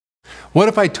What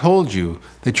if I told you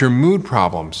that your mood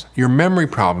problems, your memory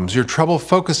problems, your trouble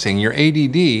focusing, your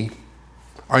ADD,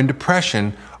 and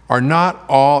depression are not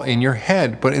all in your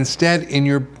head, but instead in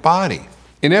your body?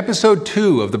 In episode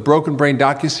 2 of the Broken Brain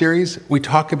docuseries, we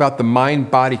talk about the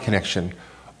mind-body connection,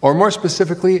 or more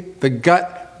specifically, the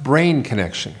gut-brain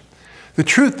connection. The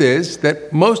truth is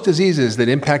that most diseases that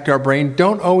impact our brain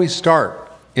don't always start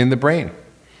in the brain.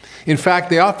 In fact,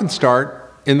 they often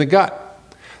start in the gut.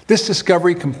 This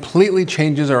discovery completely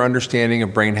changes our understanding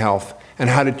of brain health and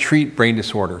how to treat brain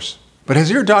disorders. But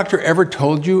has your doctor ever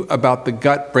told you about the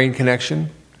gut-brain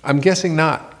connection? I'm guessing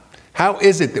not. How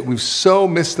is it that we've so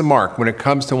missed the mark when it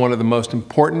comes to one of the most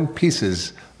important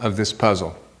pieces of this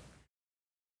puzzle?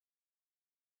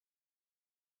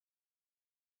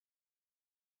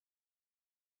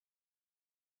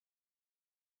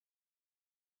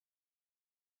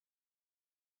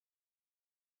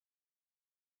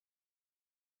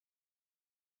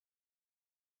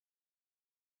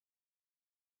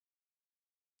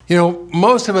 You know,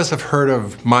 most of us have heard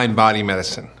of mind-body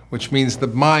medicine, which means the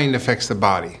mind affects the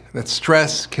body, that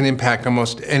stress can impact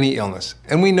almost any illness.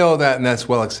 And we know that, and that's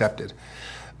well accepted.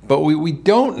 But what we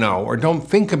don't know or don't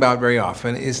think about very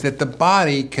often is that the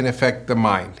body can affect the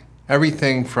mind.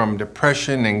 Everything from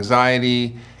depression,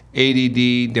 anxiety,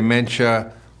 ADD,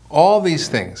 dementia, all these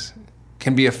things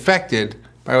can be affected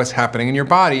by what's happening in your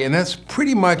body, and that's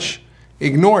pretty much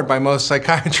ignored by most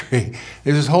psychiatry.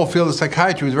 There's this whole field of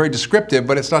psychiatry is very descriptive,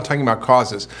 but it's not talking about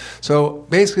causes. So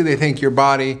basically they think your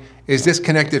body is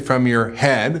disconnected from your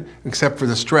head, except for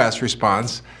the stress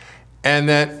response, and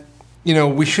that, you know,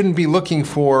 we shouldn't be looking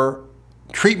for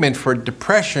treatment for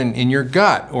depression in your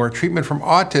gut or treatment from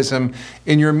autism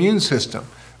in your immune system,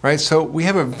 right? So we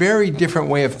have a very different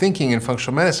way of thinking in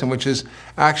functional medicine, which is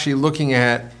actually looking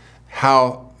at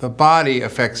how the body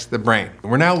affects the brain.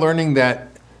 We're now learning that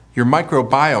your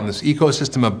microbiome, this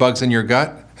ecosystem of bugs in your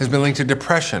gut, has been linked to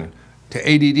depression, to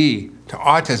ADD, to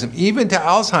autism, even to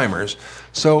Alzheimer's.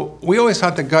 So we always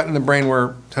thought the gut and the brain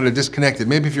were sort of disconnected.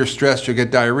 Maybe if you're stressed, you'll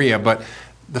get diarrhea, but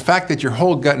the fact that your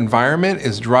whole gut environment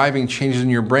is driving changes in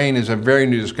your brain is a very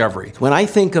new discovery. When I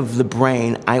think of the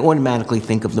brain, I automatically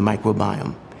think of the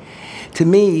microbiome. To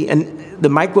me, the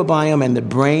microbiome and the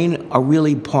brain are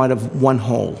really part of one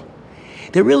whole.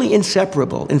 They're really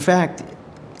inseparable. In fact,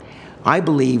 I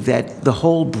believe that the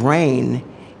whole brain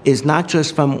is not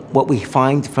just from what we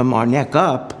find from our neck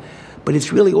up, but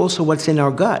it's really also what's in our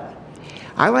gut.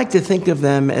 I like to think of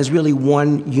them as really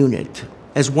one unit,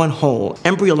 as one whole.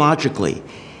 Embryologically,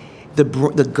 the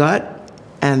gut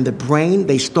and the brain,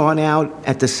 they start out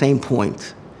at the same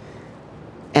point.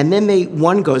 And then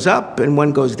one goes up and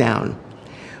one goes down.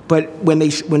 But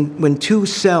when two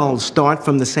cells start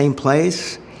from the same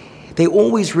place, they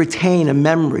always retain a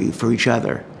memory for each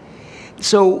other.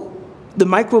 So the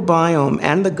microbiome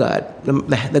and the gut,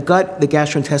 the gut, the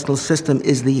gastrointestinal system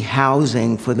is the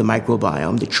housing for the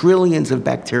microbiome, the trillions of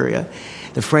bacteria,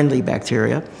 the friendly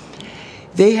bacteria.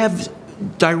 They have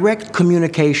direct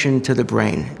communication to the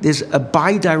brain. There's a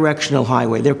bidirectional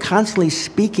highway. They're constantly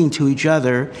speaking to each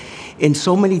other in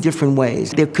so many different ways.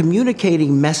 They're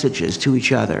communicating messages to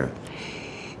each other.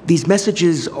 These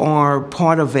messages are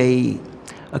part of a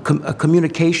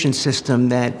communication system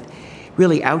that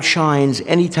really outshines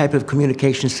any type of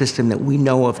communication system that we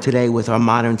know of today with our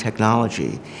modern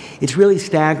technology. It's really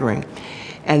staggering.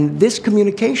 And this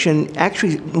communication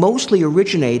actually mostly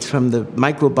originates from the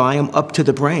microbiome up to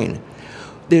the brain.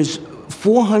 There's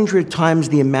 400 times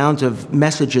the amount of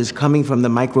messages coming from the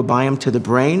microbiome to the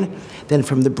brain than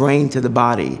from the brain to the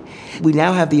body. We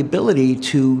now have the ability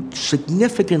to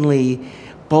significantly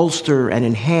bolster and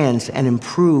enhance and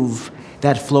improve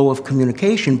that flow of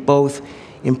communication, both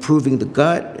improving the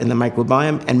gut and the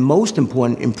microbiome, and most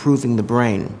important, improving the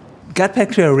brain. Gut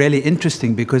bacteria are really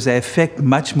interesting because they affect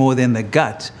much more than the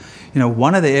gut. You know,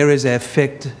 one of the areas they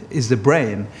affect is the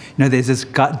brain. You know, there's this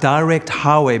direct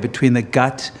highway between the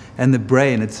gut and the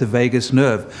brain. It's the vagus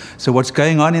nerve. So what's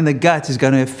going on in the gut is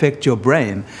going to affect your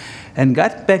brain. And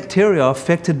gut bacteria are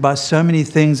affected by so many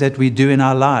things that we do in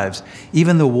our lives.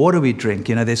 Even the water we drink,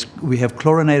 you know, we have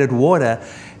chlorinated water.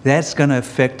 That's going to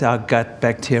affect our gut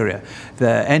bacteria.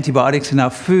 The antibiotics in our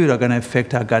food are going to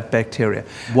affect our gut bacteria.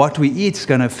 What we eat is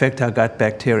going to affect our gut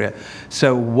bacteria.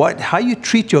 So how you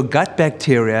treat your gut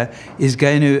bacteria is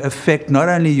going to affect not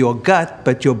only your gut,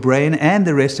 but your brain and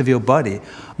the rest of your body.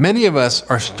 Many of us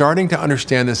are starting to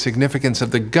understand the significance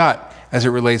of the gut as it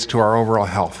relates to our overall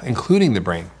health, including the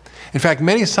brain. In fact,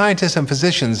 many scientists and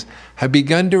physicians have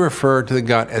begun to refer to the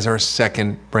gut as our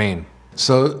second brain.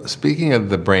 So speaking of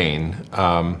the brain,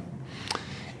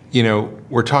 you know,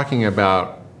 we're talking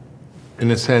about, in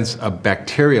a sense, a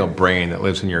bacterial brain that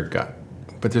lives in your gut.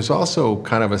 but there's also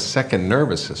kind of a second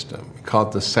nervous system. We call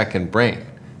it the second brain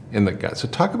in the gut. So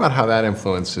talk about how that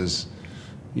influences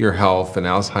your health and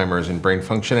Alzheimer's and brain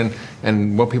function,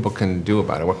 and what people can do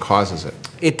about it, what causes it.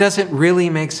 It doesn't really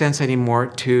make sense anymore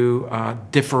to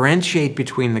differentiate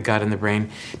between the gut and the brain,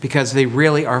 because they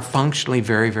really are functionally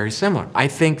very, very similar. I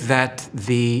think that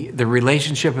the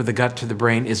relationship of the gut to the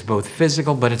brain is both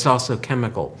physical, but it's also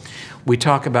chemical. We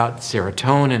talk about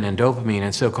serotonin and dopamine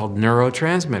and so-called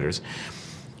neurotransmitters.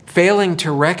 Failing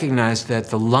to recognize that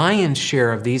the lion's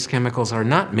share of these chemicals are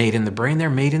not made in the brain, they're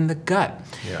made in the gut.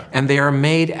 Yeah. And they are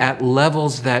made at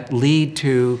levels that lead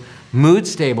to mood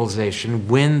stabilization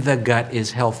when the gut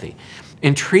is healthy.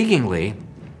 Intriguingly,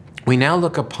 we now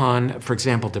look upon, for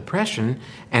example, depression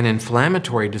and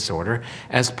inflammatory disorder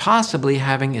as possibly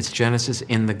having its genesis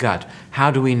in the gut.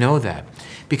 How do we know that?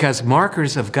 Because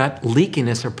markers of gut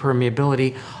leakiness or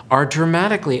permeability are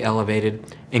dramatically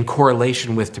elevated in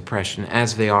correlation with depression,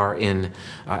 as they are in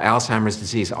Alzheimer's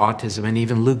disease, autism, and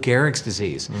even Lou Gehrig's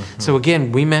disease. So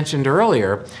again, we mentioned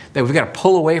earlier that we've got to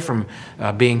pull away from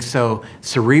being so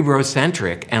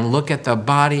cerebrocentric and look at the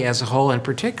body as a whole, and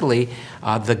particularly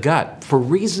the gut, for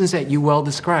reasons that you well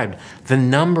described. The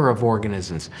number of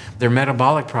organisms, their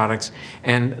metabolic products,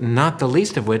 and not the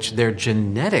least of which, their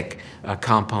genetic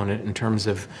component in terms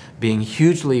of being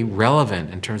hugely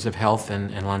relevant in terms of health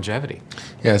and longevity.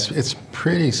 Yes, it's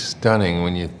pretty stunning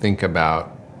when you think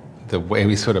about the way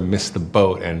we sort of missed the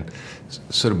boat and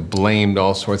sort of blamed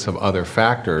all sorts of other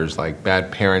factors like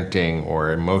bad parenting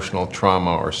or emotional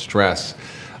trauma or stress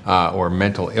or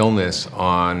mental illness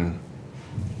on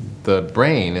the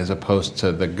brain as opposed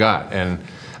to the gut. And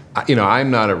you know,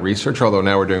 I'm not a researcher, although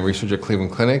now we're doing research at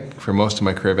Cleveland Clinic. For most of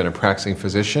my career, I've been a practicing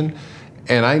physician.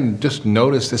 And I just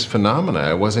noticed this phenomena.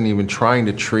 I wasn't even trying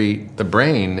to treat the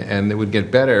brain, and it would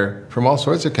get better from all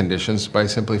sorts of conditions by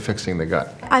simply fixing the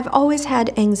gut. I've always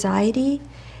had anxiety,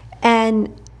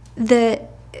 and the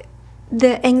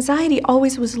anxiety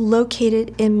always was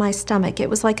located in my stomach. It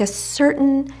was like a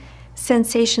certain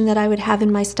sensation that I would have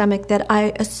in my stomach that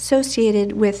I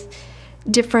associated with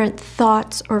different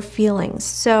thoughts or feelings.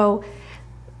 So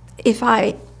if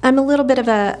I'm a little bit of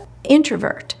an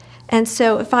introvert, and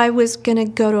so if I was going to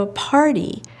go to a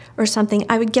party or something,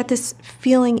 I would get this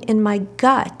feeling in my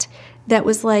gut that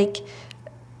was like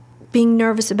being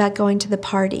nervous about going to the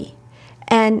party.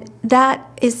 And that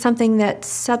is something that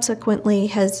subsequently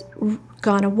has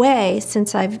gone away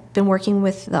since I've been working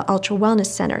with the Ultra Wellness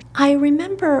Center. I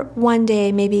remember one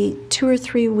day, maybe 2 or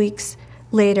 3 weeks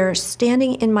later,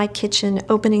 standing in my kitchen,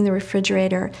 opening the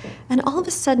refrigerator, and all of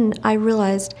a sudden I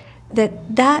realized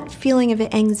that feeling of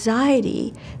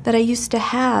anxiety that I used to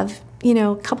have,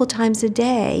 a couple times a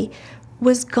day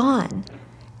was gone.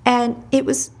 And it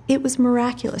was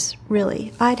miraculous,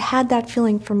 really. I'd had that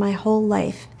feeling for my whole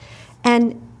life.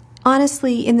 And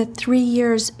honestly, in the 3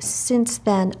 years since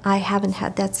then, I haven't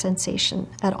had that sensation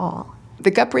at all. The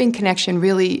gut-brain connection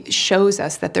really shows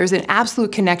us that there's an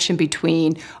absolute connection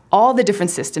between all the different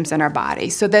systems in our body,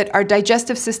 so that our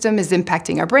digestive system is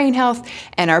impacting our brain health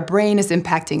and our brain is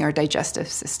impacting our digestive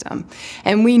system.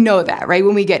 And we know that, right?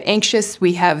 When we get anxious,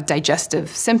 we have digestive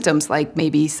symptoms, like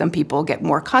maybe some people get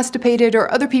more constipated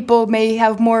or other people may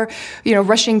have more,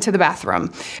 rushing to the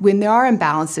bathroom. When there are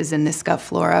imbalances in this gut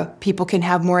flora, people can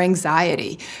have more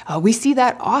anxiety. We see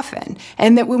that often.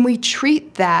 And that when we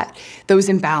treat those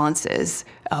imbalances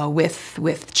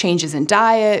with changes in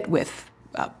diet, with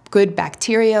good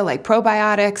bacteria like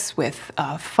probiotics, with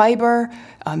fiber,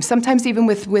 sometimes even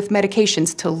with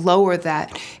medications to lower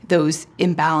those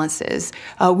imbalances,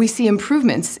 we see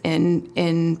improvements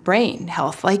in brain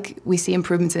health, like we see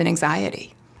improvements in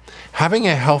anxiety. Having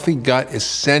a healthy gut is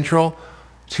central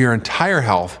to your entire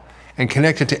health and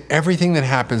connected to everything that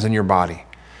happens in your body.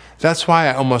 That's why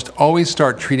I almost always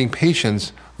start treating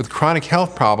patients with chronic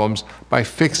health problems by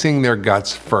fixing their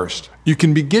guts first. You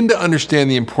can begin to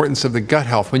understand the importance of the gut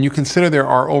health when you consider there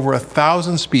are over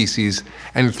 1,000 species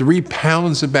and 3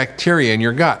 pounds of bacteria in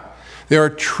your gut. There are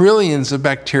trillions of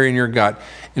bacteria in your gut.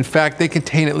 In fact, they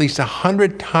contain at least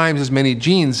 100 times as many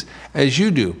genes as you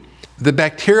do. The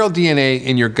bacterial DNA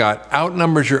in your gut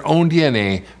outnumbers your own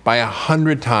DNA by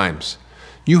 100 times.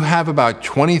 You have about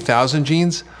 20,000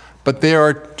 genes, but there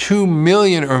are 2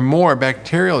 million or more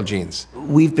bacterial genes.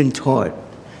 We've been taught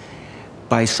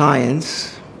by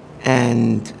science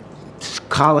and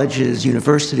colleges,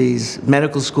 universities,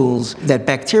 medical schools that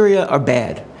bacteria are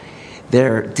bad.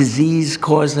 They're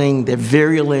disease-causing, they're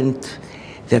virulent,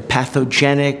 they're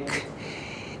pathogenic,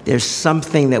 There's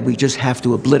something that we just have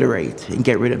to obliterate and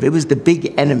get rid of. It was the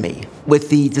big enemy. With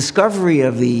the discovery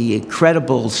of the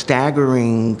incredible,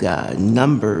 staggering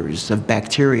numbers of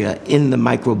bacteria in the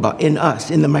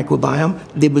microbiome,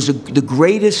 there was the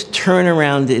greatest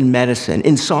turnaround in medicine,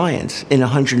 in science, in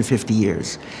 150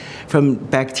 years. From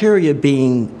bacteria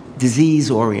being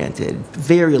disease-oriented,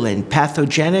 virulent,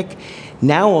 pathogenic,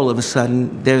 now all of a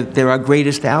sudden they're our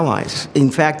greatest allies.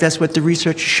 In fact, that's what the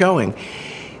research is showing,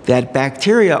 that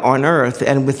bacteria on Earth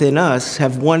and within us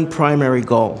have one primary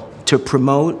goal: to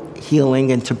promote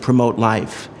healing and to promote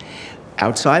life.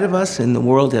 Outside of us, in the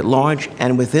world at large,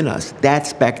 and within us.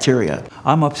 That's bacteria.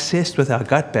 I'm obsessed with our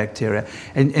gut bacteria.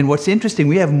 And what's interesting,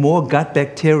 we have more gut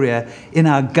bacteria in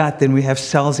our gut than we have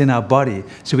cells in our body.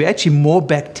 So we're actually more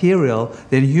bacterial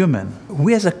than human.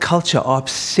 We as a culture are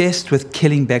obsessed with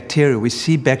killing bacteria. We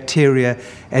see bacteria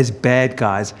as bad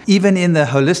guys. Even in the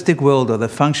holistic world or the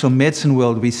functional medicine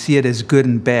world, we see it as good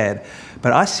and bad.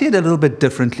 But I see it a little bit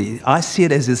differently. I see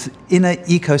it as this inner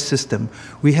ecosystem.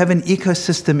 We have an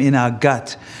ecosystem in our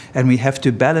gut, and we have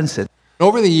to balance it.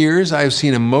 Over the years, I've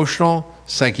seen emotional,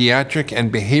 psychiatric,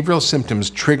 and behavioral symptoms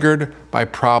triggered by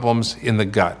problems in the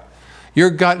gut.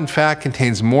 Your gut, in fact,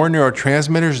 contains more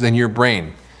neurotransmitters than your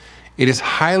brain. It is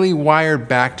highly wired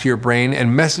back to your brain,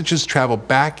 and messages travel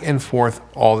back and forth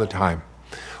all the time.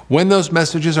 When those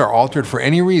messages are altered for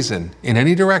any reason, in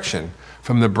any direction,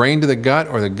 from the brain to the gut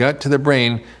or the gut to the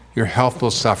brain, your health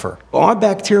will suffer. Our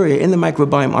bacteria in the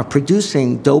microbiome are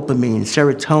producing dopamine,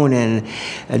 serotonin,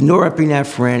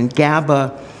 norepinephrine,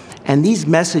 GABA, and these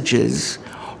messages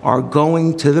are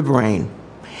going to the brain,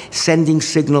 sending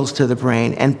signals to the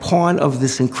brain, and part of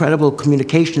this incredible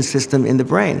communication system in the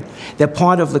brain. They're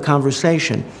part of the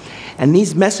conversation. And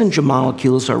these messenger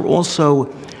molecules are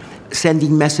also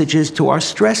sending messages to our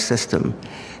stress system,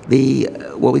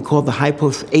 what we call the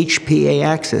HPA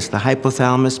axis, the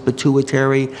hypothalamus,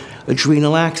 pituitary,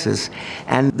 adrenal axis.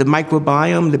 And the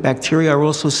microbiome, the bacteria, are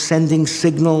also sending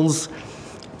signals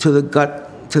to the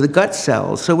gut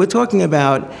cells. So we're talking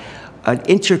about an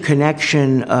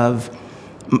interconnection of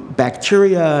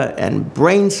bacteria and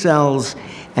brain cells,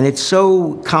 and it's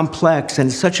so complex and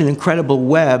it's such an incredible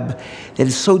web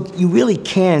that you really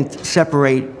can't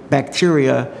separate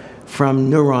bacteria from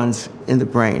neurons in the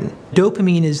brain.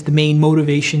 Dopamine is the main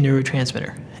motivation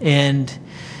neurotransmitter, and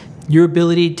your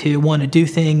ability to want to do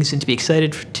things and to be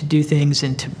excited to do things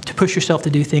and to push yourself to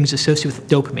do things is associated with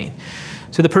dopamine.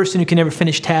 So the person who can never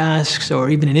finish tasks or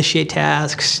even initiate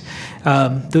tasks,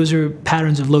 those are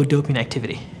patterns of low dopamine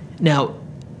activity. Now,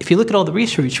 if you look at all the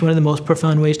research, one of the most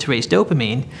profound ways to raise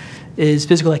dopamine is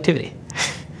physical activity.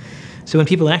 So when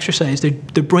people exercise,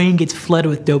 their brain gets flooded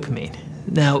with dopamine.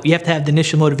 Now, you have to have the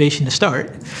initial motivation to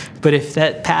start, but if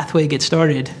that pathway gets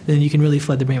started, then you can really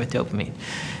flood the brain with dopamine.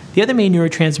 The other main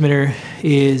neurotransmitter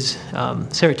is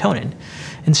serotonin.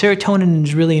 And serotonin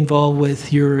is really involved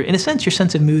with in a sense, your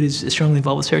sense of mood is strongly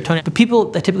involved with serotonin. But people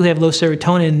that typically have low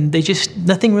serotonin,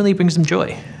 nothing really brings them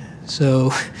joy.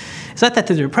 So it's not that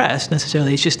they're depressed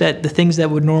necessarily, it's just that the things that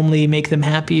would normally make them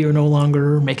happy are no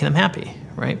longer making them happy,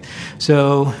 right?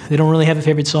 So they don't really have a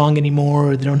favorite song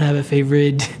anymore, or they don't have a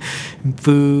favorite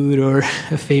food or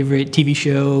a favorite TV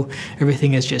show.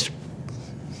 Everything is just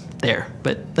there,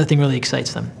 but nothing really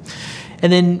excites them.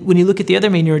 And then when you look at the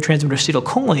other main neurotransmitter,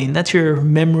 acetylcholine, that's your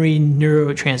memory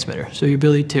neurotransmitter. So your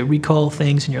ability to recall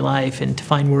things in your life and to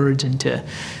find words and to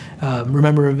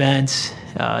remember events,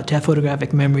 to have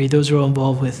photographic memory, those are all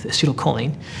involved with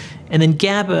acetylcholine. And then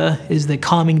GABA is the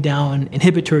calming down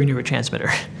inhibitory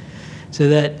neurotransmitter. So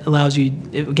that allows you,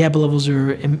 if GABA levels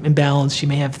are imbalanced, you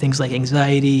may have things like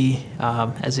anxiety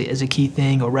as a key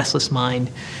thing, or restless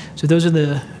mind. So those are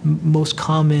the most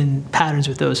common patterns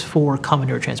with those 4 common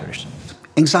neurotransmitters.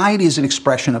 Anxiety is an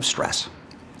expression of stress.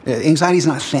 Anxiety is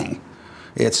not a thing.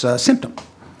 It's a symptom.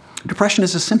 Depression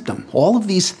is a symptom. All of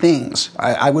these things,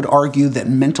 I would argue that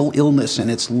mental illness in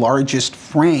its largest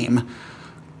frame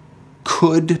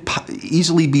could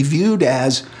easily be viewed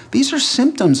as, these are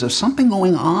symptoms of something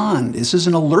going on. This is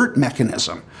an alert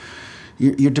mechanism.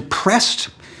 You're depressed,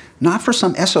 not for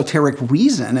some esoteric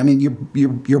reason. I mean,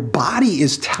 your body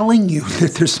is telling you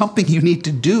that there's something you need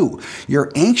to do.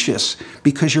 You're anxious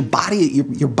because your body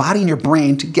and your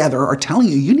brain together are telling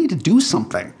you need to do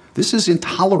something. This is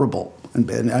intolerable.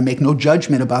 And I make no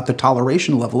judgment about the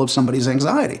toleration level of somebody's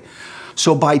anxiety.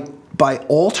 So by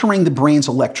altering the brain's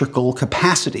electrical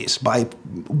capacities, by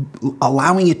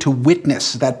allowing it to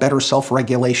witness that better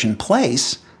self-regulation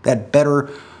place, that better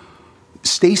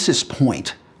stasis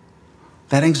point,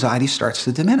 that anxiety starts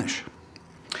to diminish.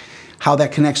 How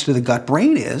that connects to the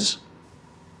gut-brain is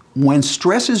When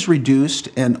stress is reduced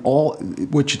and all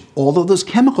of those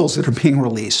chemicals that are being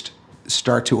released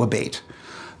start to abate.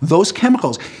 Those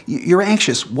chemicals, you're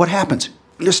anxious, what happens?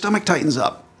 Your stomach tightens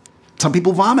up. Some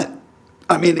people vomit.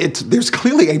 I mean, there's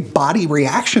clearly a body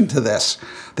reaction to this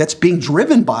that's being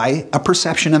driven by a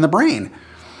perception in the brain.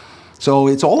 So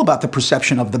it's all about the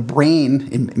perception of the brain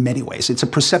in many ways. It's a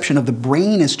perception of the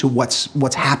brain as to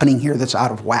what's happening here that's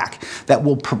out of whack.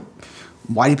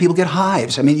 Why do people get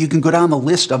hives? I mean, you can go down the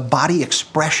list of body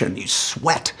expression. You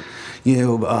sweat.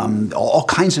 All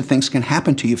kinds of things can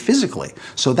happen to you physically.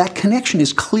 So that connection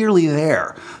is clearly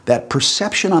there. That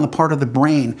perception on the part of the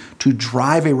brain to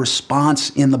drive a response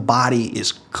in the body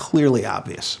is clearly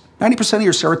obvious. 90% of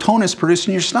your serotonin is produced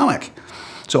in your stomach.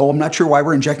 So I'm not sure why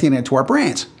we're injecting it into our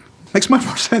brains. Makes much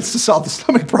more sense to solve the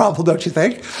stomach problem, don't you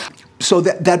think? So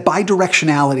that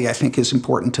bidirectionality, I think, is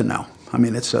important to know. I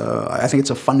mean, I think it's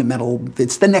a fundamental,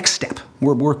 it's the next step.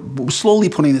 We're slowly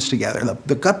putting this together.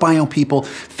 The gut biome people,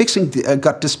 fixing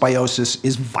gut dysbiosis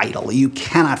is vital. You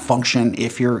cannot function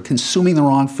if you're consuming the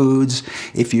wrong foods,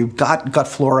 if you've got gut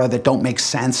flora that don't make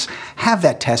sense. Have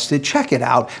that tested, check it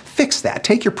out, fix that.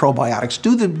 Take your probiotics,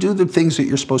 do the things that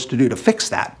you're supposed to do to fix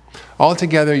that.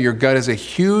 Altogether, your gut is a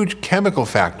huge chemical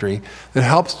factory that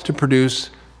helps to produce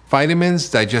vitamins,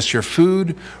 digest your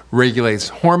food, regulates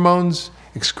hormones,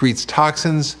 excretes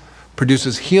toxins,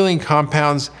 produces healing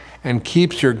compounds, and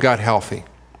keeps your gut healthy.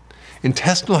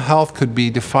 Intestinal health could be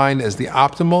defined as the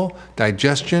optimal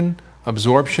digestion,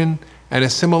 absorption, and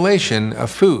assimilation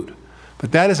of food.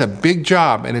 But that is a big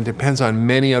job, and it depends on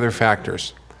many other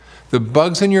factors. The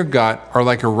bugs in your gut are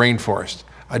like a rainforest,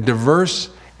 a diverse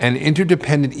and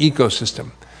interdependent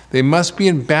ecosystem. They must be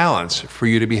in balance for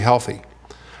you to be healthy.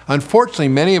 Unfortunately,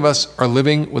 many of us are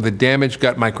living with a damaged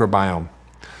gut microbiome.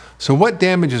 So what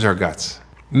damages our guts?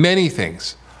 Many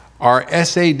things. Our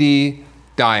SAD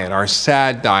diet, our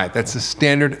SAD diet, that's the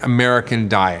standard American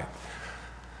diet.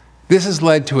 This has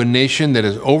led to a nation that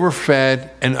is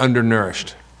overfed and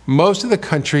undernourished. Most of the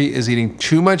country is eating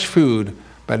too much food,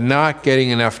 but not getting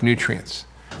enough nutrients.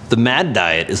 The MAD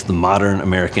diet is the modern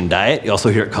American diet. You also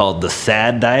hear it called the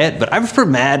SAD diet, but I prefer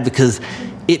MAD because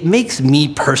it makes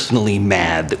me personally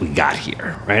mad that we got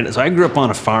here, right? So I grew up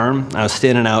on a farm. I was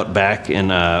standing out back in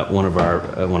one of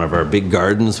our big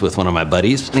gardens with one of my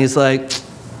buddies, and he's like,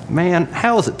 "Man,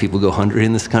 how is it people go hungry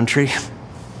in this country?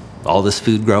 All this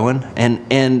food growing,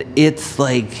 and it's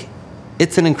like,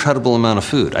 it's an incredible amount of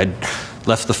food." I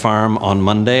left the farm on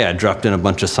Monday. I dropped in a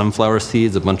bunch of sunflower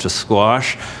seeds, a bunch of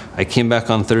squash. I came back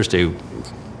on Thursday.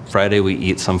 Friday we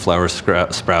eat sunflower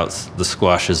sprouts, the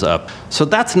squash is up. So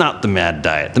that's not the MAD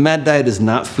diet. The MAD diet is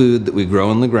not food that we grow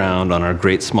in the ground on our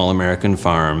great small American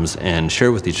farms and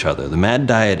share with each other. The MAD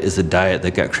diet is a diet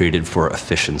that got created for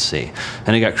efficiency,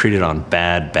 and it got created on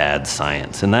bad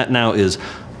science. And that now is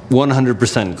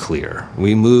 100% clear.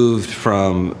 We moved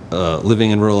from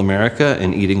living in rural America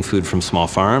and eating food from small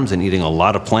farms and eating a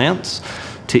lot of plants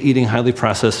to eating highly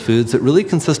processed foods that really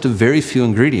consist of very few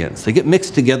ingredients. They get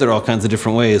mixed together all kinds of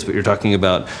different ways, but you're talking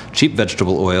about cheap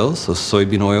vegetable oils, so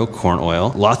soybean oil, corn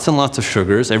oil, lots and lots of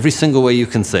sugars, every single way you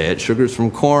can say it. Sugars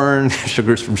from corn,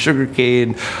 sugars from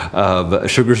sugarcane,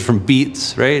 sugars from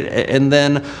beets, right? And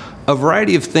then a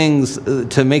variety of things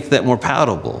to make that more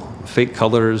palatable. Fake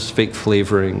colors, fake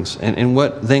flavorings, and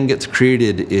what then gets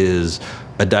created is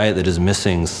a diet that is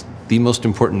missing the most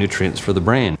important nutrients for the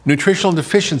brain. Nutritional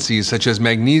deficiencies such as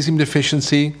magnesium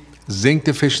deficiency, zinc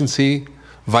deficiency,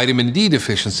 vitamin D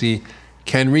deficiency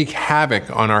can wreak havoc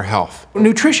on our health.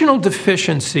 Nutritional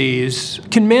deficiencies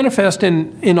can manifest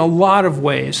in a lot of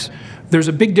ways. There's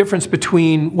a big difference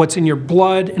between what's in your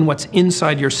blood and what's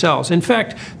inside your cells. In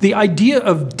fact, the idea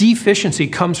of deficiency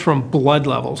comes from blood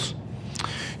levels.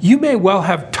 You may well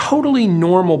have totally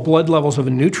normal blood levels of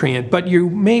a nutrient, but you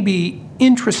may be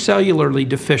intracellularly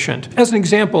deficient. As an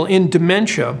example, in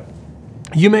dementia,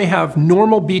 you may have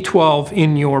normal B12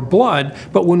 in your blood,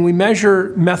 but when we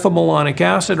measure methylmalonic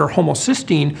acid or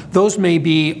homocysteine, those may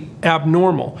be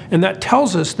abnormal. And that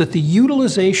tells us that the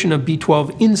utilization of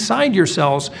B12 inside your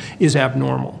cells is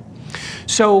abnormal.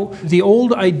 So the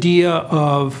old idea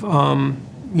of,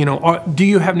 do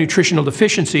you have nutritional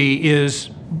deficiency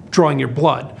is drawing your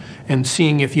blood and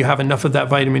seeing if you have enough of that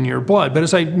vitamin in your blood. But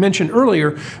as I mentioned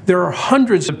earlier, there are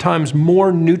hundreds of times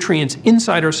more nutrients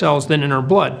inside our cells than in our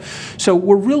blood. So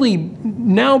we're really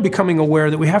now becoming aware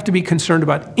that we have to be concerned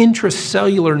about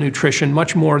intracellular nutrition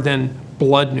much more than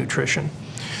blood nutrition.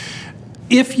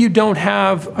 If you don't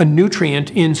have a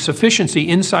nutrient in sufficiency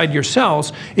inside your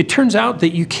cells, it turns out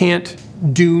that you can't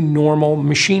do normal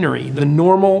machinery. The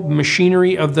normal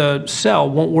machinery of the cell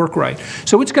won't work right.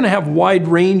 So it's going to have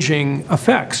wide-ranging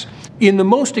effects. In the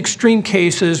most extreme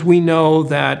cases, we know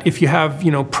that if you have,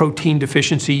 protein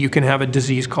deficiency, you can have a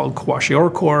disease called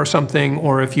kwashiorkor or something,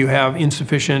 or if you have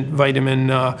insufficient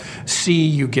vitamin C,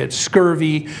 you get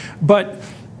scurvy. But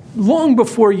long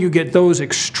before you get those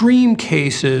extreme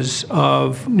cases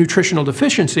of nutritional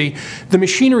deficiency, the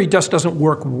machinery just doesn't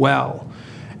work well.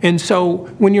 And so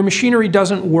when your machinery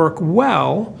doesn't work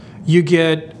well, you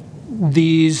get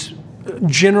these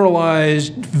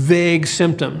generalized, vague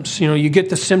symptoms. You get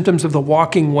the symptoms of the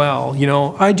walking well.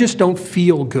 I just don't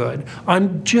feel good.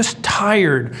 I'm just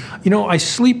tired. I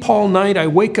sleep all night. I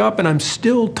wake up and I'm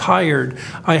still tired.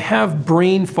 I have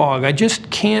brain fog. I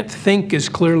just can't think as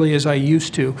clearly as I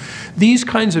used to. These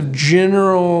kinds of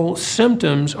general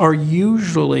symptoms are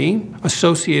usually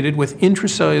associated with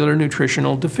intracellular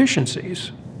nutritional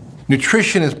deficiencies.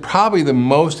 Nutrition is probably the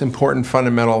most important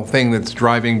fundamental thing that's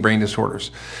driving brain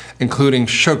disorders, including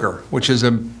sugar, which is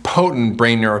a potent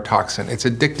brain neurotoxin. It's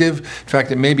addictive. In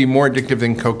fact, it may be more addictive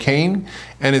than cocaine,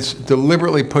 and it's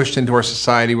deliberately pushed into our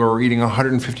society where we're eating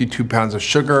 152 pounds of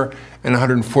sugar and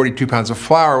 142 pounds of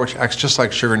flour, which acts just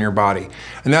like sugar in your body.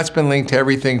 And that's been linked to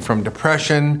everything from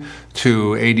depression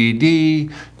to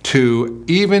ADD to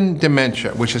even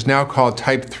dementia, which is now called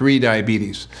type 3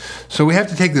 diabetes. So we have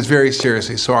to take this very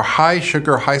seriously. So our high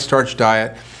sugar, high starch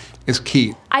diet is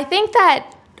key. I think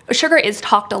that sugar is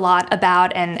talked a lot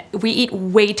about and we eat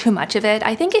way too much of it.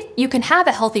 I think if you can have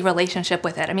a healthy relationship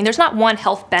with it. I mean, there's not one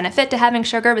health benefit to having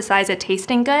sugar besides it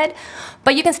tasting good,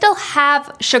 but you can still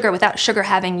have sugar without sugar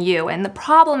having you. And the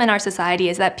problem in our society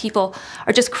is that people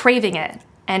are just craving it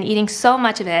and eating so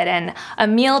much of it, and a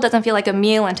meal doesn't feel like a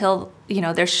meal until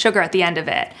there's sugar at the end of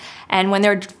it. And when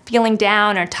they're feeling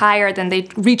down or tired, then they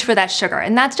reach for that sugar.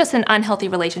 And that's just an unhealthy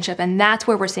relationship, and that's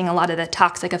where we're seeing a lot of the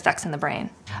toxic effects in the brain.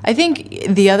 I think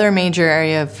the other major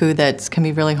area of food that can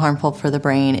be really harmful for the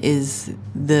brain is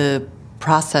the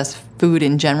processed food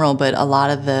in general, but a lot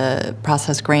of the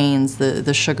processed grains,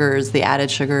 the sugars, the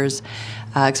added sugars,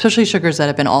 especially sugars that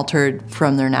have been altered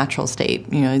from their natural state,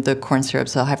 the corn syrup,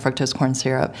 so high fructose corn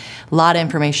syrup. A lot of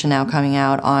information now coming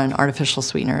out on artificial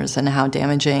sweeteners and how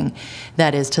damaging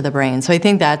that is to the brain. So I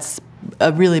think that's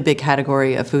a really big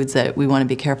category of foods that we want to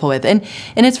be careful with. And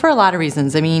it's for a lot of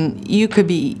reasons. I mean, you could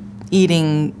be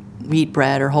eating wheat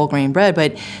bread or whole grain bread,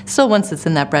 but still once it's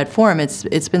in that bread form,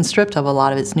 it's been stripped of a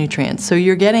lot of its nutrients. So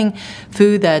you're getting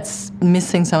food that's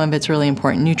missing some of its really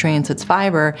important nutrients, its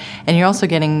fiber, and you're also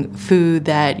getting food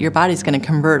that your body's going to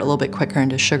convert a little bit quicker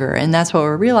into sugar. And that's what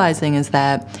we're realizing is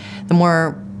that the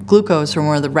more glucose or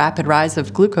more the rapid rise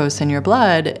of glucose in your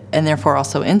blood, and therefore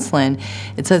also insulin,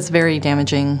 it has very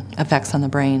damaging effects on the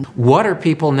brain. What are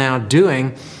people now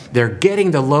doing? They're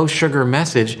getting the low sugar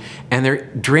message and they're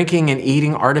drinking and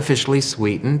eating artificially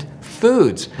sweetened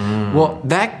foods. Well,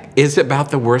 that is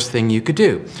about the worst thing you could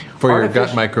do. For your gut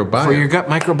microbiome. For your gut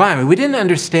microbiome. We didn't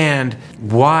understand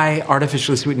why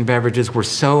artificially sweetened beverages were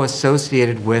so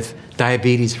associated with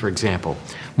diabetes, for example.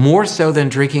 More so than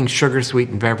drinking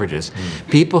sugar-sweetened beverages.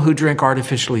 People who drink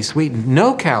artificially sweetened,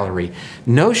 no calorie,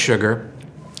 no sugar,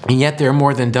 and yet they're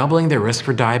more than doubling their risk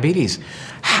for diabetes.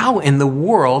 How in the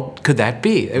world could that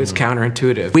be? It was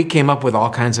counterintuitive. We came up with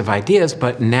all kinds of ideas,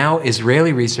 but now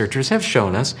Israeli researchers have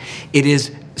shown us it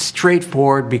is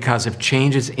straightforward because of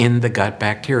changes in the gut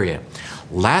bacteria.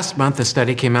 Last month, a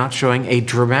study came out showing a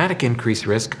dramatic increased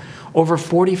risk, over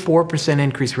 44%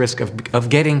 increased risk of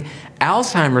getting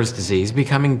Alzheimer's disease,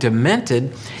 becoming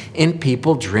demented in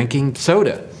people drinking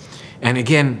soda. And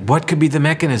again, what could be the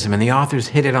mechanism? And the authors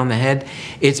hit it on the head.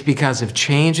 It's because of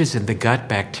changes in the gut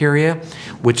bacteria,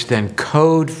 which then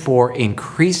code for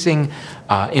increasing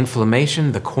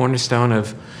inflammation, the cornerstone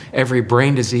of every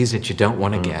brain disease that you don't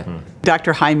want to get.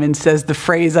 Dr. Hyman says the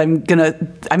phrase I'm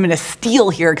gonna steal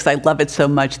here because I love it so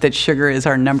much, that sugar is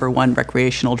our #1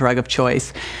 recreational drug of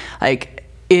choice.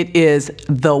 It is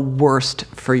the worst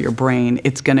for your brain.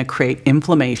 It's going to create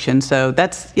inflammation. So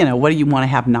that's, what do you want to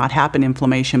have not happen?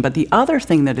 Inflammation. But the other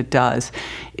thing that it does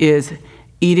is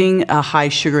eating a high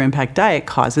sugar impact diet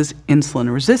causes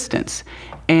insulin resistance.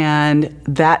 And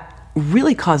that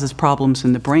really causes problems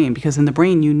in the brain, because in the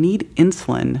brain you need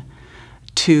insulin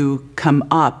to come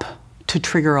up to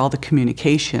trigger all the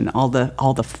communication, all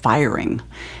the firing.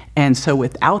 And so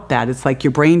without that, it's like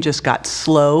your brain just got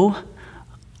slow,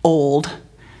 old,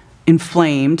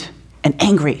 inflamed, and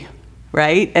angry,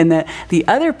 right? And the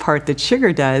other part that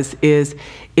sugar does is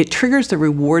it triggers the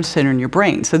reward center in your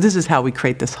brain. So this is how we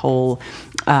create this whole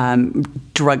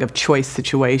drug of choice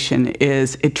situation,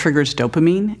 is it triggers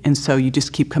dopamine, and so you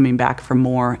just keep coming back for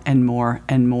more and more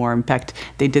and more. In fact,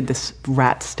 they did this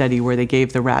rat study where they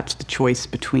gave the rats the choice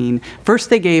between,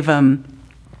 first they gave them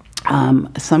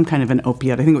some kind of an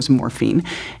opiate, I think it was morphine,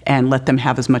 and let them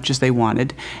have as much as they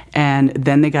wanted. And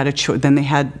then they got then they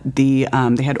had they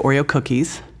had Oreo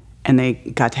cookies, and they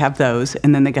got to have those,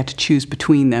 and then they got to choose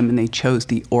between them, and they chose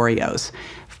the Oreos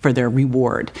for their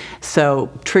reward. So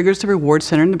triggers the reward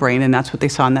center in the brain, and that's what they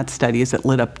saw in that study, is it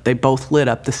lit up, they both lit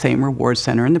up the same reward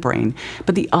center in the brain.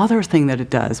 But the other thing that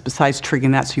it does, besides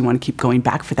triggering that so you want to keep going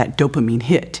back for that dopamine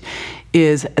hit,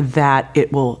 is that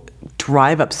it will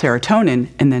drive up serotonin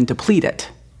and then deplete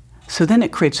it. So then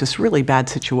it creates this really bad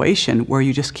situation where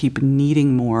you just keep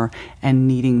needing more and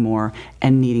needing more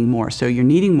and needing more. So you're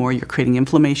needing more, you're creating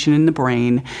inflammation in the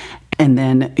brain, and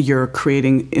then you're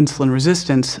creating insulin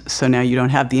resistance. So now you don't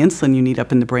have the insulin you need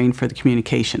up in the brain for the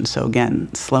communication. So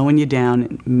again, slowing you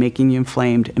down, making you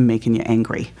inflamed, and making you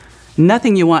angry.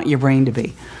 Nothing you want your brain to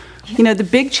be. You know, the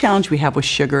big challenge we have with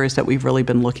sugar is that we've really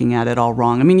been looking at it all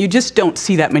wrong. I mean, you just don't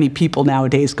see that many people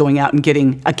nowadays going out and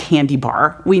getting a candy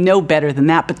bar. We know better than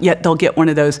that, but yet they'll get one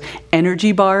of those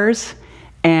energy bars,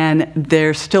 and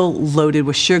they're still loaded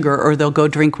with sugar, or they'll go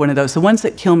drink one of those. The ones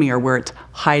that kill me are where it's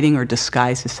hiding or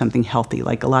disguised as something healthy,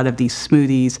 like a lot of these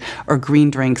smoothies or green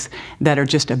drinks that are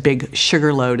just a big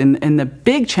sugar load. And the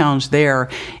big challenge there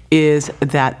is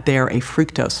that they're a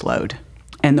fructose load.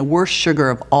 And the worst sugar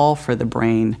of all for the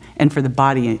brain and for the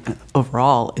body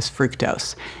overall is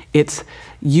fructose. It's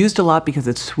used a lot because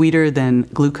it's sweeter than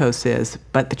glucose is,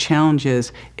 but the challenge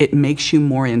is it makes you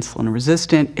more insulin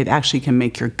resistant. It actually can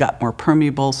make your gut more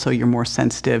permeable, so you're more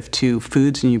sensitive to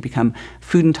foods and you become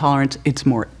food intolerant. It's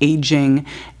more aging,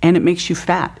 and it makes you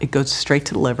fat. It goes straight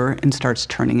to the liver and starts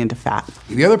turning into fat.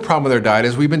 The other problem with our diet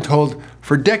is we've been told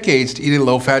for decades to eat a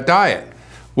low-fat diet,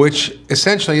 which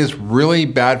essentially is really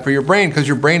bad for your brain because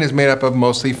your brain is made up of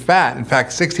mostly fat. In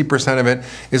fact, 60% of it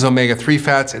is omega-3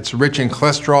 fats. It's rich in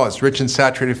cholesterol, it's rich in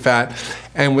saturated fat,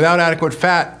 and without adequate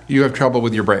fat, you have trouble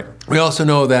with your brain. We also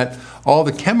know that all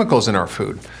the chemicals in our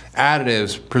food,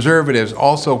 additives, preservatives,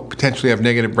 also potentially have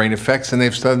negative brain effects, and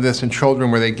they've studied this in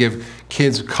children where they give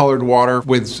kids colored water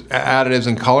with additives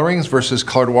and colorings versus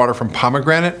colored water from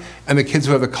pomegranate, and the kids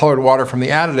who have the colored water from the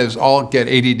additives all get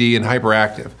ADD and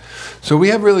hyperactive. So we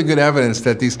have really good evidence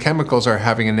that these chemicals are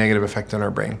having a negative effect on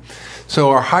our brain.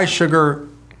 So our high sugar,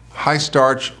 high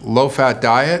starch, low fat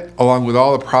diet, along with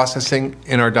all the processing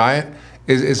in our diet,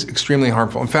 is extremely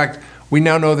harmful. In fact, we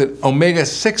now know that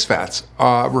omega-6 fats,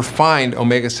 refined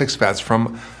omega-6 fats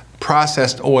from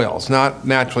processed oils, not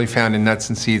naturally found in nuts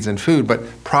and seeds and food, but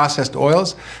processed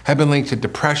oils, have been linked to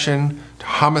depression, to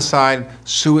homicide,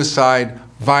 suicide,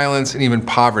 violence, and even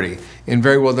poverty in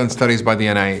very well done studies by the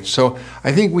NIH. So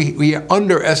I think we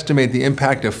underestimate the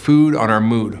impact of food on our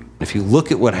mood. If you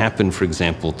look at what happened, for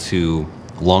example, to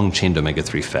long-chain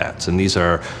omega-3 fats, and these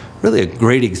are really a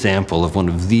great example of one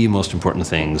of the most important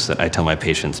things that I tell my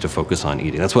patients to focus on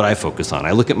eating. That's what I focus on.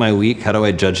 I look at my week, how do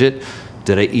I judge it?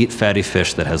 Did I eat fatty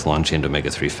fish that has long-chain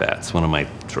omega-3 fats? One of my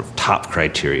sort of top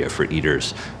criteria for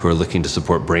eaters who are looking to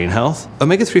support brain health.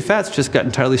 Omega-3 fats just got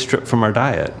entirely stripped from our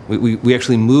diet. We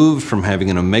actually moved from having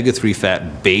an omega-3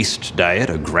 fat-based diet,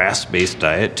 a grass-based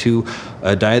diet, to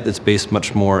a diet that's based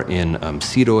much more in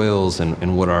seed oils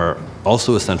and what are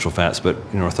also essential fats, but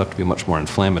are thought to be much more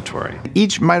inflammatory.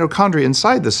 Each mitochondria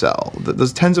inside the cell,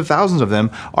 those tens of thousands of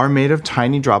them, are made of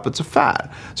tiny droplets of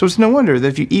fat. So it's no wonder that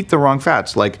if you eat the wrong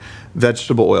fats, like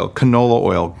vegetable oil, canola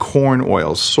oil, corn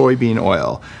oil, soybean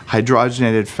oil,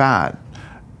 hydrogenated fat,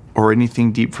 or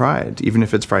anything deep fried, even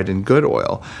if it's fried in good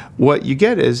oil, what you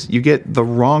get is you get the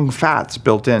wrong fats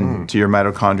built into your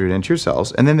mitochondria and into your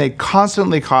cells, and then they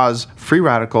constantly cause free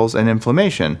radicals and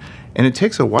inflammation. And it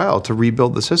takes a while to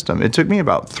rebuild the system. It took me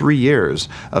about 3 years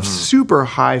of super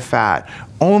high fat,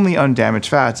 only undamaged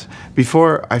fats,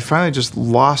 before I finally just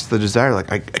lost the desire. Like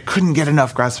I couldn't get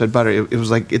enough grass-fed butter. It was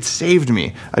like it saved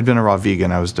me. I'd been a raw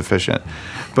vegan. I was deficient.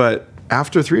 But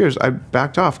after 3 years, I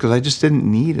backed off because I just didn't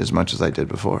need as much as I did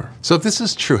before. So if this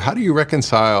is true, how do you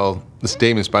reconcile the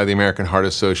statements by the American Heart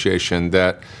Association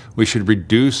that we should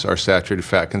reduce our saturated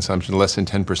fat consumption less than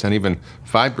 10%, even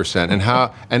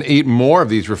 5%, and eat more of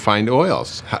these refined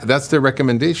oils? That's their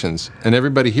recommendations. And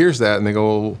everybody hears that and they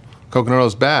go, well, coconut oil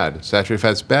is bad, saturated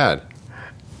fat's bad.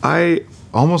 I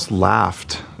almost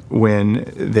laughed when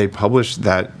they published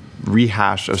that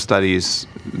rehash of studies,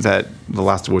 that the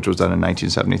last of which was done in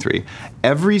 1973.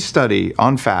 Every study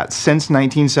on fat since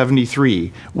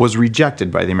 1973 was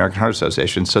rejected by the American Heart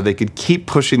Association so they could keep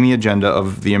pushing the agenda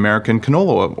of the American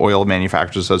Canola Oil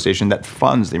Manufacturers Association that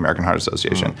funds the American Heart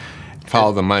Association.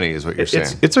 Follow the money is what you're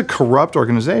saying. It's a corrupt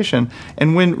organization.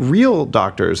 And when real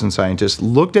doctors and scientists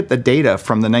looked at the data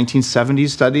from the 1970s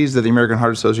studies that the American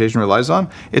Heart Association relies on,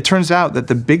 it turns out that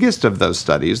the biggest of those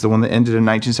studies, the one that ended in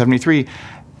 1973,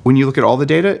 When you look at all the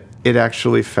data, it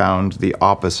actually found the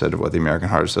opposite of what the American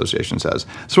Heart Association says.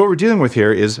 So what we're dealing with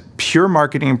here is pure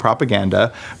marketing and propaganda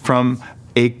from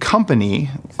a company,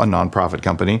 a nonprofit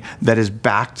company, that is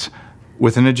backed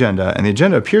with an agenda, and the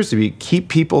agenda appears to be keep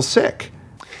people sick.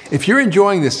 If you're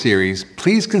enjoying this series,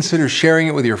 please consider sharing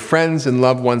it with your friends and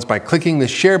loved ones by clicking the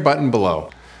share button below.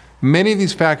 Many of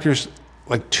these factors,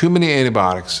 like too many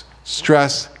antibiotics,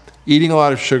 stress, eating a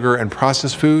lot of sugar, and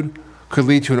processed food, could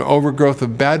lead to an overgrowth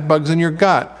of bad bugs in your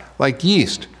gut, like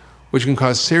yeast, which can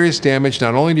cause serious damage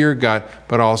not only to your gut,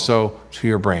 but also to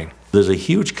your brain. There's a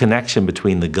huge connection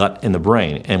between the gut and the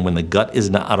brain, and when the gut is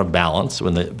not out of balance,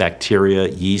 when the bacteria,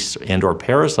 yeast, and or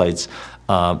parasites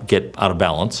get out of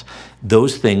balance,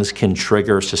 those things can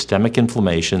trigger systemic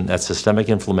inflammation. That systemic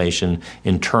inflammation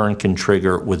in turn can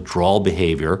trigger withdrawal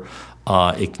behavior.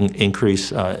 It can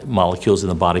increase molecules in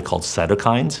the body called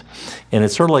cytokines. And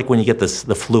it's sort of like when you get the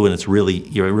flu and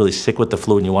you're really sick with the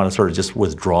flu and you want to sort of just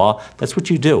withdraw. That's what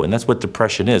you do, and that's what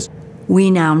depression is.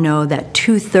 We now know that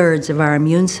 2/3 of our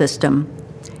immune system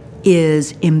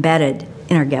is embedded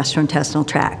in our gastrointestinal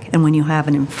tract. And when you have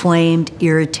an inflamed,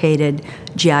 irritated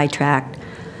GI tract,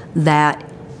 that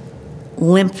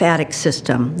lymphatic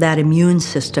system, that immune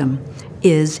system,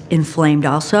 is inflamed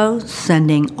also,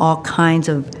 sending all kinds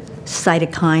of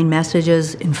cytokine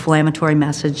messages, inflammatory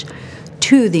message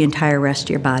to the entire rest of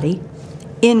your body,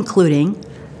 including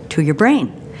to your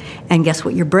brain. And guess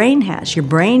what your brain has? Your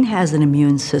brain has an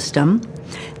immune system,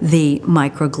 the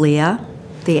microglia,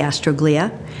 the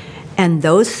astroglia, and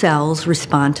those cells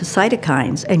respond to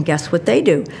cytokines. And guess what they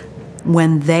do?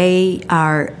 When they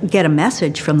get a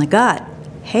message from the gut,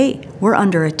 hey, we're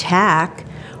under attack,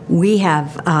 we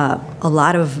have a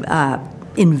lot of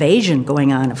invasion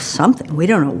going on of something. We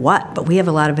don't know what, but we have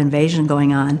a lot of invasion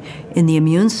going on in the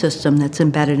immune system that's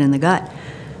embedded in the gut.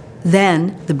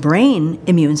 Then the brain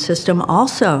immune system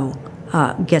also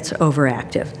gets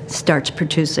overactive, starts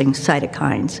producing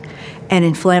cytokines. And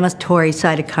inflammatory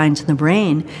cytokines in the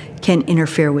brain can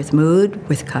interfere with mood,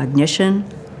 with cognition,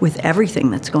 with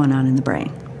everything that's going on in the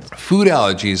brain. Food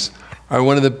allergies are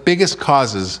one of the biggest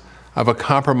causes of a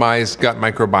compromised gut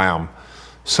microbiome.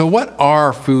 So what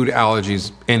are food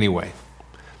allergies anyway?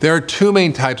 There are two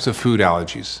main types of food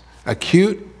allergies,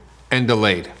 acute and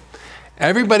delayed.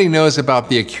 Everybody knows about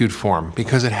the acute form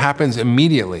because it happens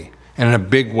immediately and in a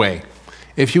big way.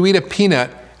 If you eat a peanut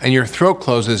and your throat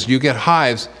closes, you get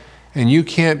hives and you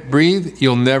can't breathe,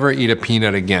 you'll never eat a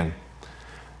peanut again.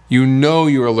 You know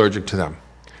you're allergic to them.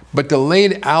 But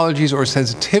delayed allergies or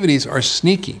sensitivities are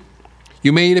sneaky.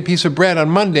 You may eat a piece of bread on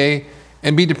Monday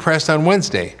and be depressed on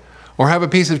Wednesday, or have a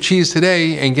piece of cheese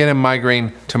today and get a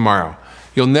migraine tomorrow.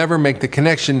 You'll never make the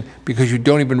connection because you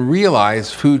don't even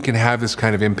realize food can have this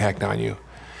kind of impact on you.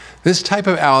 This type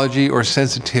of allergy or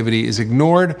sensitivity is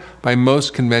ignored by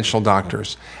most conventional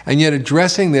doctors, and yet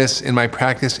addressing this in my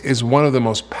practice is one of the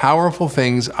most powerful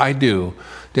things I do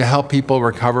to help people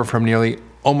recover from nearly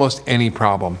almost any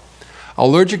problem.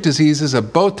 Allergic diseases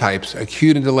of both types,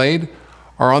 acute and delayed,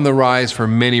 are on the rise for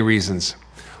many reasons.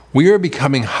 We are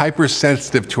becoming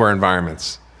hypersensitive to our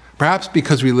environments, perhaps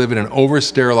because we live in an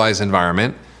over-sterilized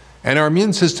environment and our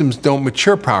immune systems don't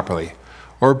mature properly,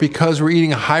 or because we're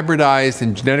eating hybridized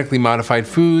and genetically modified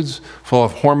foods full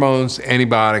of hormones,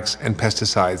 antibiotics, and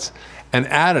pesticides, and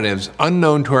additives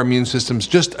unknown to our immune systems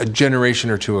just a generation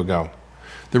or two ago.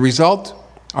 The result?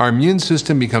 Our immune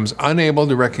system becomes unable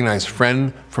to recognize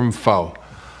friend from foe,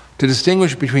 to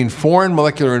distinguish between foreign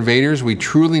molecular invaders we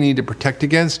truly need to protect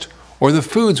against, or the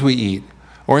foods we eat,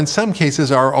 or in some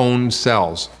cases our own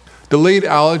cells. Delayed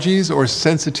allergies or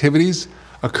sensitivities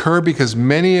occur because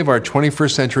many of our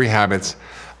 21st century habits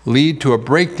lead to a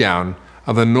breakdown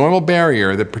of the normal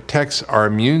barrier that protects our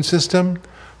immune system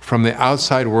from the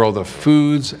outside world of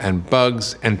foods and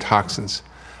bugs and toxins.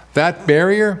 That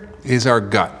barrier is our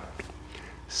gut.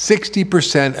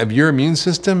 60% of your immune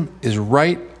system is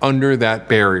right under that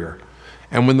barrier.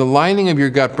 And when the lining of your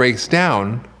gut breaks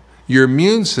down, your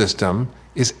immune system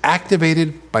is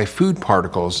activated by food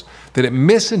particles that it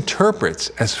misinterprets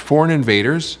as foreign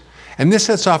invaders, and this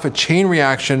sets off a chain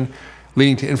reaction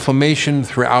leading to inflammation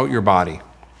throughout your body,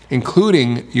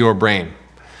 including your brain.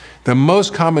 The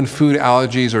most common food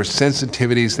allergies or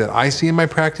sensitivities that I see in my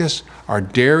practice are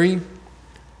dairy,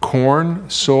 corn,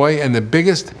 soy, and the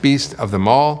biggest beast of them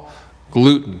all,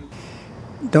 gluten.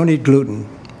 Don't eat gluten.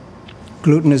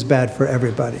 Gluten is bad for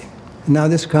everybody. Now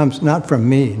this comes not from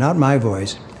me, not my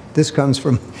voice. This comes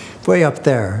from way up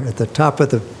there at the top of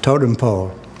the totem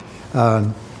pole.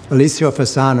 Alessio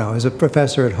Fasano is a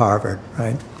professor at Harvard,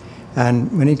 right?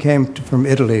 And when he came from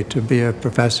Italy to be a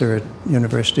professor at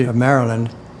University of Maryland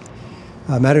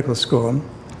Medical School,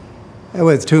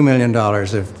 with $2 million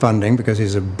of funding because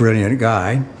he's a brilliant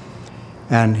guy.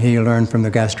 And he learned from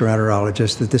the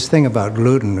gastroenterologist that this thing about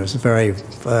gluten was very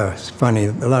funny.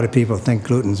 A lot of people think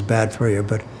gluten's bad for you,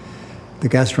 but the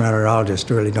gastroenterologists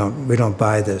really we don't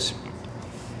buy this.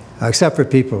 Except for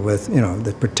people with,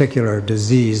 the particular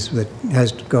disease that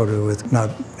has to go to with not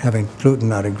having gluten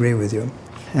not agree with you.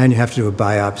 And you have to do a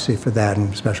biopsy for that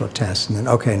and special tests. And then,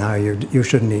 okay, now you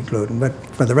shouldn't eat gluten. But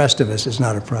for the rest of us, it's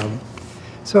not a problem.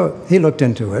 So he looked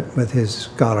into it with his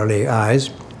scholarly eyes.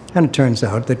 And it turns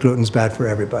out that gluten's bad for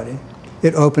everybody.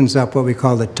 It opens up what we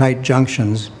call the tight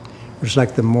junctions, which is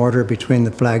like the mortar between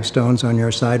the flagstones on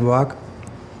your sidewalk.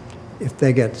 If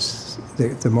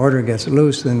the mortar gets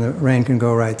loose, then the rain can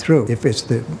go right through. If it's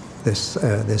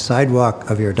the sidewalk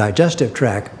of your digestive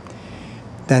tract,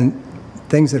 then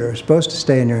things that are supposed to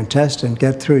stay in your intestine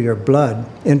get through your blood,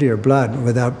 into your blood,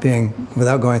 without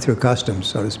going through customs,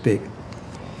 so to speak.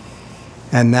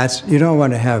 And you don't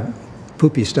want to have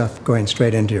poopy stuff going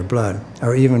straight into your blood,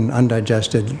 or even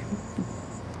undigested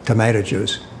tomato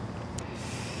juice.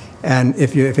 And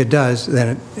if it does,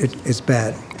 then it's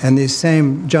bad. And these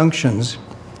same junctions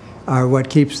are what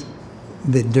keeps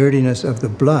the dirtiness of the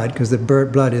blood, because the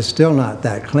blood is still not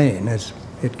that clean. It's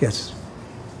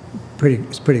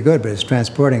pretty good, but it's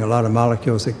transporting a lot of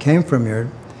molecules that came from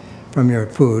your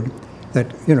food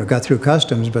that got through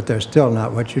customs, but they're still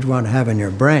not what you'd want to have in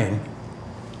your brain.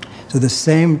 So the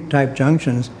same type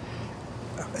junctions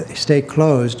stay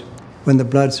closed when the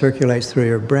blood circulates through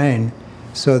your brain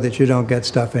so that you don't get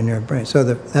stuff in your brain. So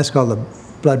that's called the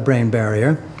blood-brain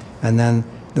barrier. And then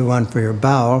the one for your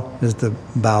bowel is the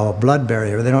bowel-blood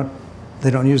barrier. They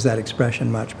don't use that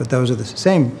expression much, but those are the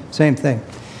same thing.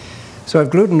 So if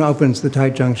gluten opens the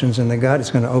tight junctions in the gut,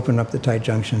 it's going to open up the tight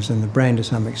junctions in the brain to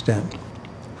some extent.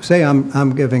 Say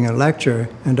I'm giving a lecture,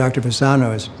 and Dr.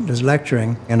 Fasano is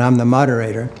lecturing, and I'm the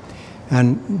moderator.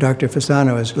 And Dr.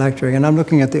 Fasano is lecturing, and I'm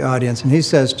looking at the audience, and he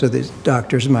says to the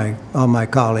doctors, all my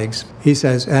colleagues, he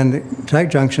says, and the tight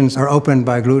junctions are opened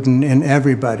by gluten in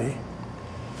everybody.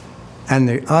 And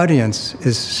the audience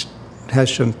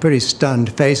has some pretty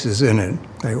stunned faces in it.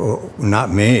 Like, oh, not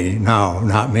me, no,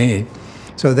 not me.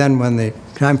 So then when the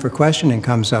time for questioning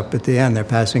comes up at the end, they're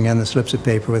passing in the slips of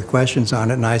paper with questions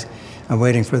on it, and I'm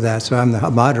waiting for that. So I'm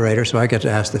the moderator, so I get to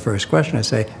ask the first question. I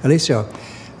say, Alicio,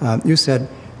 you said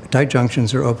tight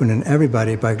junctions are open in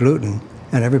everybody by gluten,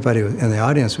 and everybody in the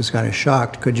audience was kind of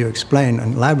shocked. Could you explain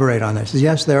and elaborate on that? He says,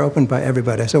 yes, they're open by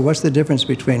everybody. I said, what's the difference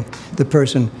between the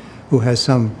person who has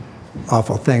some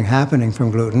awful thing happening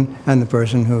from gluten and the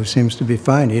person who seems to be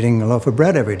fine eating a loaf of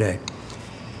bread every day?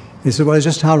 He said, well, it's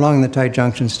just how long the tight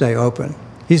junctions stay open.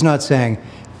 He's not saying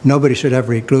nobody should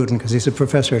ever eat gluten, because he's a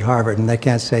professor at Harvard, and they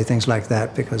can't say things like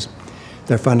that because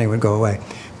their funding would go away.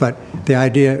 But the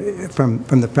idea from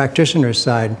the practitioner's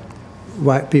side,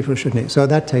 why people shouldn't eat. So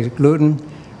that takes gluten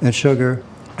and sugar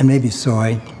and maybe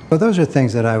soy. Well, those are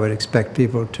things that I would expect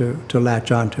people to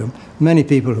latch onto. Many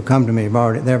people who come to me,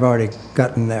 they've already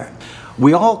gotten there.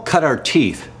 We all cut our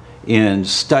teeth in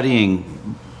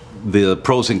studying the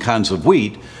pros and cons of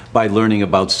wheat by learning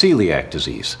about celiac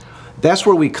disease. That's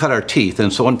where we cut our teeth.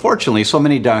 And so unfortunately, so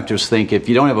many doctors think if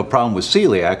you don't have a problem with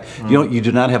celiac, you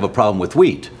do not have a problem with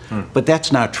wheat. But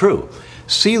that's not true.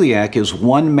 Celiac is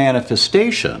one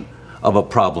manifestation of a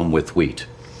problem with wheat,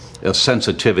 a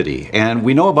sensitivity. And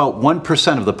we know about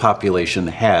 1% of the population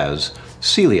has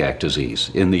celiac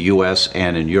disease in the US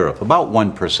and in Europe, about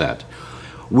 1%.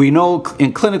 We know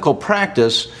in clinical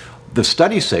practice, the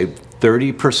studies say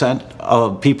 30%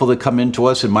 of people that come into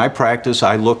us. In my practice,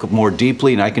 I look more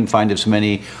deeply, and I can find as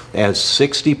many as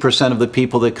 60% of the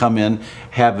people that come in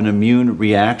have an immune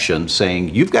reaction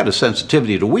saying, you've got a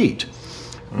sensitivity to wheat.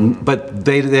 But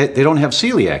they don't have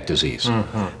celiac disease,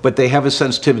 but they have a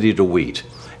sensitivity to wheat.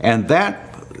 And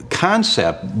that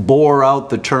concept bore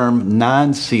out the term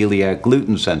non-celiac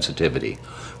gluten sensitivity,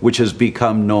 which has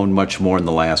become known much more in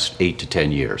the last 8 to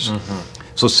 10 years.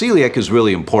 So celiac is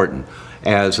really important.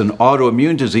 As an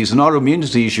autoimmune disease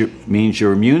means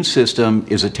your immune system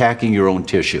is attacking your own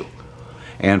tissue.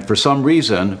 And for some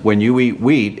reason, when you eat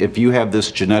wheat, if you have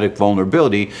this genetic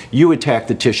vulnerability, you attack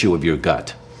the tissue of your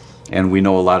gut. And we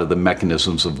know a lot of the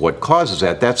mechanisms of what causes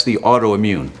that. That's the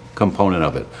autoimmune component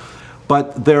of it.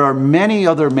 But there are many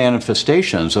other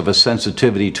manifestations of a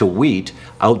sensitivity to wheat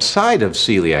outside of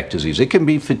celiac disease. It can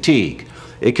be fatigue.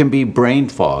 It can be brain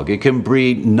fog. It can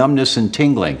be numbness and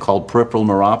tingling called peripheral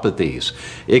neuropathies.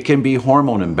 It can be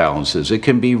hormone imbalances. It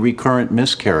can be recurrent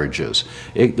miscarriages.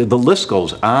 The list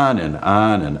goes on and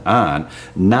on and on.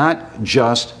 Not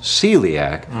just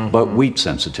celiac, but wheat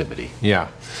sensitivity. Yeah.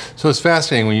 So it's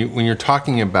fascinating when you're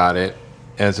talking about it.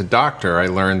 As a doctor, I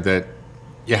learned that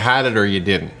you had it or you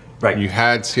didn't. Right. You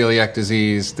had celiac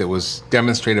disease that was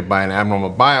demonstrated by an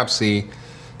abnormal biopsy,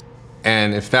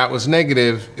 and if that was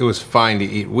negative, it was fine to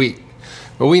eat wheat.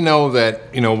 But we know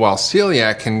that, while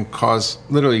celiac can cause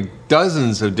literally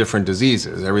dozens of different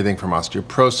diseases, everything from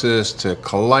osteoporosis to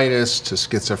colitis to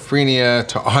schizophrenia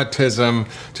to autism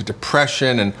to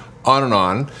depression and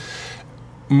on,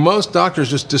 most doctors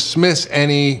just dismiss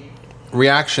any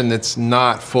reaction that's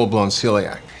not full-blown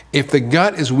celiac. If the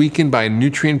gut is weakened by a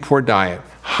nutrient-poor diet,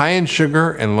 high in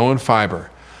sugar and low in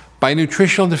fiber, by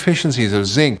nutritional deficiencies of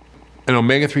zinc and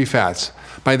omega-3 fats,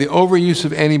 by the overuse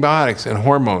of antibiotics and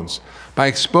hormones, by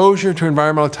exposure to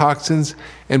environmental toxins,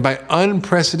 and by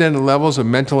unprecedented levels of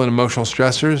mental and emotional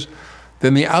stressors,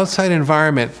 then the outside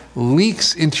environment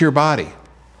leaks into your body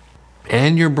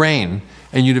and your brain,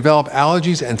 and you develop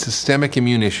allergies and systemic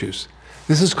immune issues.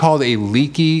 This is called a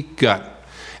leaky gut.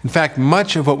 In fact,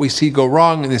 much of what we see go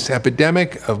wrong in this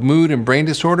epidemic of mood and brain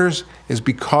disorders is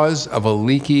because of a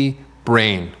leaky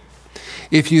brain.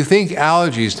 If you think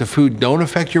allergies to food don't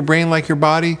affect your brain like your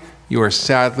body, you are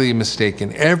sadly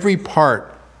mistaken. Every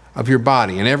part of your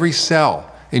body and every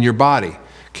cell in your body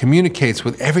communicates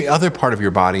with every other part of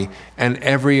your body and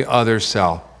every other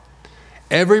cell.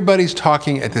 Everybody's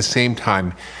talking at the same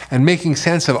time, and making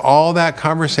sense of all that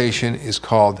conversation is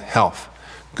called health.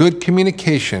 Good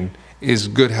communication is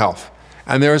good health.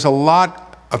 And there is a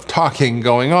lot of talking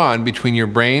going on between your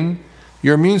brain,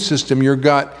 your immune system, your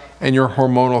gut, and your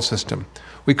hormonal system.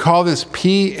 We call this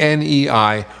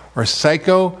PNEI, or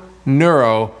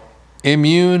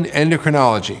psycho-neuro-immune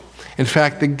endocrinology. In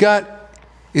fact, the gut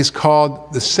is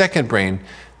called the second brain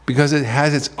because it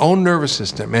has its own nervous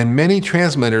system and many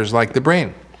transmitters like the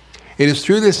brain. It is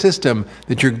through this system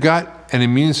that your gut and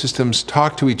immune systems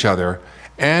talk to each other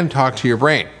and talk to your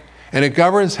brain. And it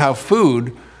governs how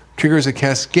food triggers a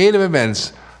cascade of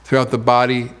events throughout the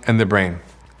body and the brain.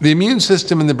 The immune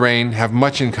system and the brain have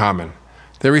much in common.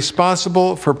 They're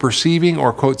responsible for perceiving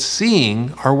or, quote,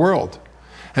 seeing our world,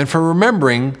 and for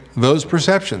remembering those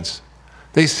perceptions.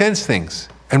 They sense things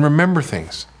and remember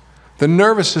things. The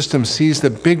nervous system sees the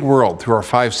big world through our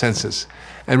 5 senses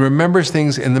and remembers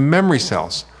things in the memory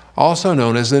cells, also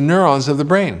known as the neurons of the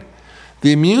brain.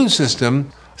 The immune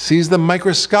system sees the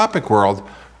microscopic world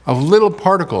of little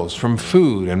particles from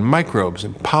food and microbes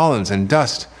and pollens and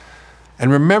dust,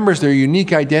 and remembers their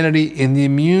unique identity in the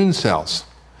immune cells.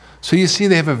 So you see,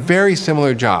 they have a very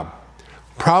similar job.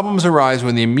 Problems arise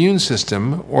when the immune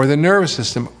system or the nervous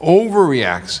system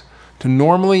overreacts to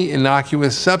normally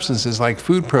innocuous substances like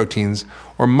food proteins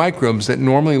or microbes that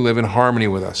normally live in harmony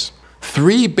with us.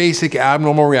 3 basic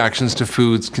abnormal reactions to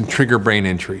foods can trigger brain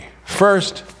injury.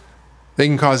 First, they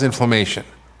can cause inflammation,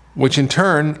 which in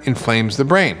turn inflames the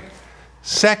brain.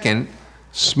 Second,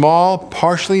 small,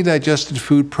 partially digested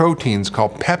food proteins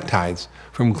called peptides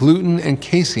from gluten and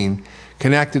casein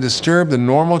can act to disturb the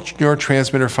normal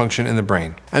neurotransmitter function in the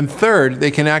brain. And third,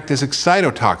 they can act as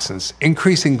excitotoxins,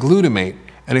 increasing glutamate,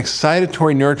 an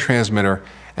excitatory neurotransmitter,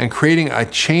 and creating a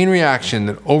chain reaction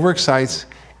that overexcites,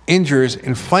 injures,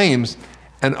 inflames,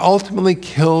 and ultimately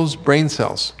kills brain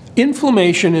cells.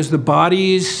 Inflammation is the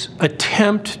body's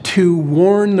attempt to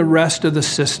warn the rest of the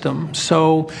system.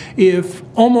 So if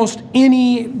almost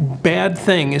any bad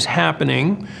thing is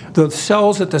happening, the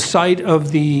cells at the site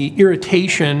of the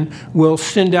irritation will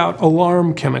send out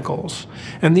alarm chemicals.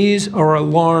 And these are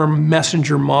alarm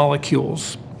messenger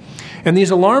molecules. And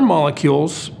these alarm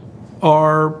molecules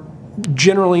are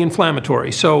generally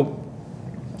inflammatory. So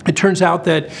it turns out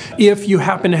that if you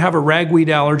happen to have a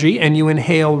ragweed allergy and you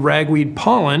inhale ragweed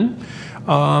pollen,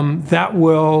 that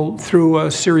will, through a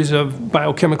series of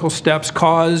biochemical steps,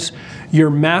 cause your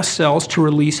mast cells to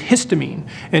release histamine.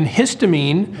 And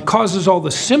histamine causes all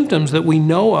the symptoms that we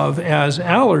know of as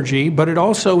allergy, but it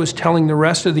also is telling the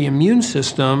rest of the immune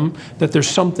system that there's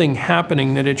something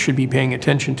happening that it should be paying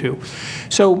attention to.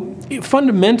 So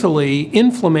fundamentally,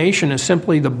 inflammation is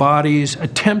simply the body's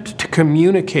attempt to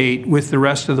communicate with the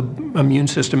rest of the immune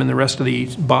system and the rest of the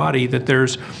body that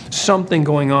there's something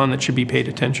going on that should be paid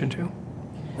attention to.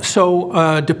 So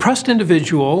a depressed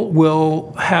individual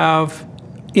will have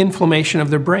inflammation of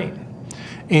their brain.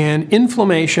 And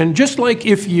inflammation, just like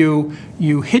if you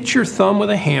hit your thumb with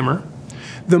a hammer,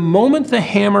 the moment the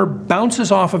hammer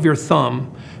bounces off of your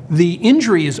thumb, the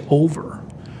injury is over.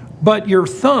 But your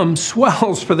thumb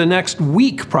swells for the next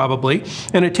week probably,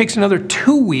 and it takes another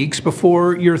 2 weeks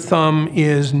before your thumb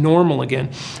is normal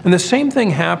again. And the same thing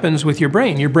happens with your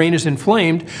brain. Your brain is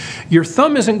inflamed. Your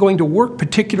thumb isn't going to work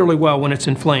particularly well when it's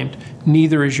inflamed.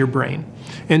 Neither is your brain.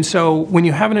 And so when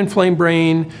you have an inflamed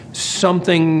brain,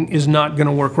 something is not going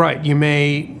to work right. You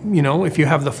may, if you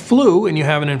have the flu and you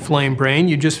have an inflamed brain,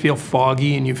 you just feel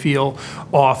foggy and you feel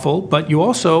awful, but you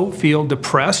also feel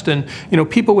depressed. And,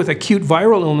 people with acute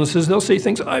viral illnesses, they'll say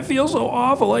things, I feel so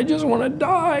awful, I just want to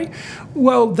die.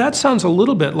 Well, that sounds a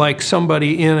little bit like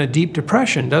somebody in a deep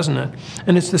depression, doesn't it?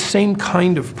 And it's the same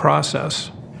kind of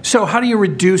process. So how do you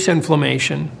reduce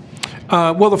inflammation?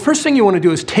 Well, the first thing you want to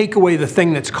do is take away the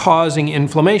thing that's causing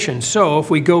inflammation. So if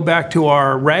we go back to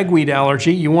our ragweed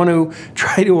allergy, you want to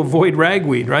try to avoid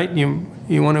ragweed, right?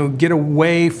 You want to get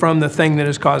away from the thing that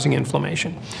is causing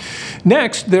inflammation.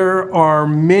 Next, there are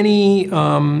many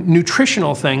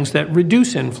nutritional things that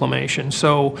reduce inflammation.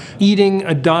 So eating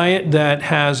a diet that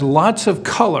has lots of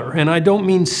color, and I don't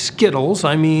mean Skittles,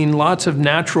 I mean lots of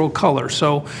natural color.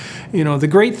 So, the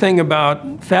great thing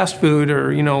about fast food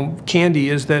or, candy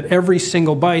is that every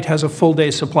single bite has a full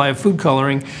day's supply of food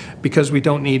coloring because we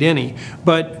don't need any.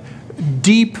 But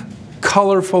deep,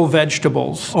 colorful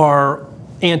vegetables are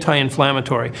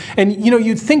anti-inflammatory. And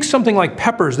you'd think something like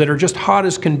peppers that are just hot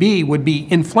as can be would be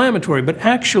inflammatory, but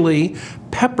actually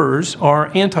peppers are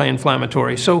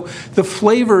anti-inflammatory. So the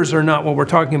flavors are not what we're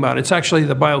talking about. It's actually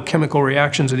the biochemical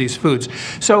reactions of these foods.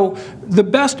 So the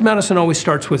best medicine always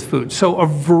starts with food. So a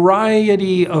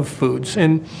variety of foods.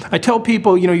 And I tell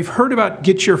people, you've heard about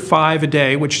get your 5 a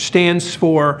day, which stands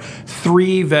for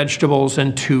 3 vegetables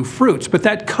and 2 fruits. But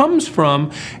that comes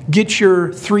from get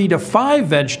your 3 to 5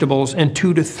 vegetables and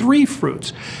 2 to 3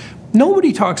 fruits.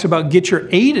 Nobody talks about get your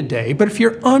 8 a day, but if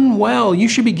you're unwell, you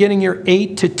should be getting your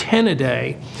 8 to 10 a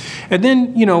day. And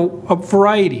then, a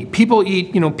variety. People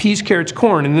eat, peas, carrots,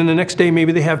 corn, and then the next day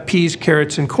maybe they have peas,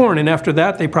 carrots, and corn, and after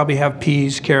that they probably have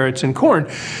peas, carrots, and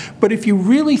corn. But if you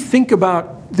really think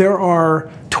about, there are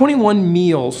 21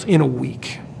 meals in a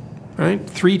week, right?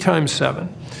 3 times 7.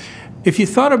 If you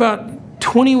thought about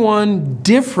 21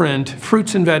 different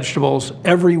fruits and vegetables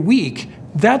every week,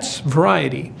 that's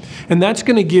variety. And that's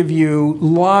going to give you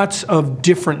lots of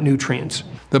different nutrients.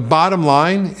 The bottom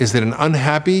line is that an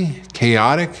unhappy,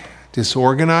 chaotic,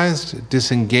 disorganized,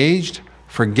 disengaged,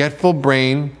 forgetful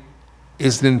brain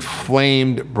is an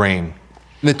inflamed brain.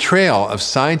 The trail of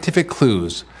scientific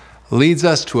clues leads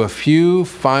us to a few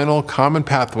final common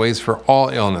pathways for all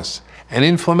illness, and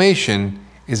inflammation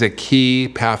is a key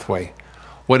pathway.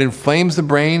 What inflames the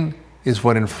brain is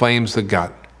what inflames the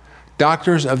gut.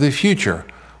 Doctors of the future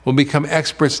will become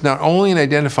experts not only in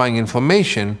identifying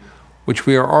inflammation, which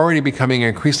we are already becoming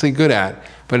increasingly good at,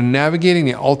 but in navigating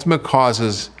the ultimate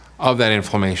causes of that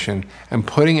inflammation and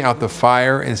putting out the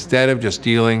fire instead of just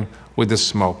dealing with the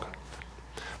smoke.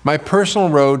 My personal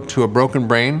road to a broken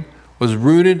brain was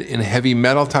rooted in heavy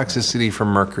metal toxicity from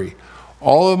mercury.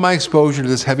 All of my exposure to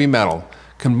this heavy metal,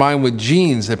 combined with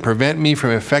genes that prevent me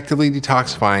from effectively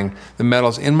detoxifying the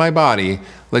metals in my body,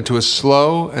 led to a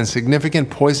slow and significant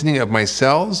poisoning of my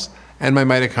cells and my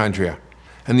mitochondria.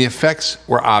 And the effects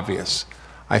were obvious.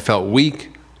 I felt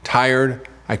weak, tired,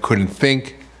 I couldn't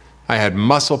think, I had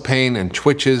muscle pain and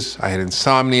twitches, I had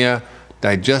insomnia,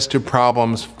 digestive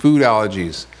problems, food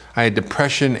allergies, I had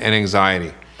depression and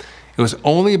anxiety. It was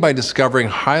only by discovering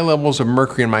high levels of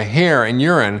mercury in my hair and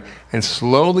urine and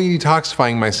slowly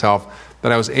detoxifying myself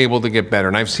that I was able to get better.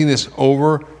 And I've seen this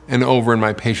over and over in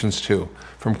my patients too.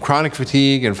 From chronic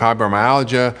fatigue and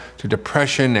fibromyalgia to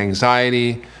depression,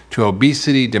 anxiety, to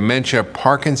obesity, dementia,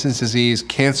 Parkinson's disease,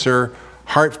 cancer,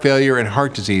 heart failure, and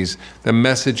heart disease, the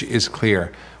message is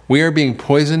clear. We are being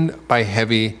poisoned by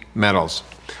heavy metals.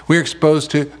 We are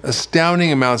exposed to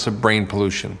astounding amounts of brain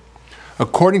pollution.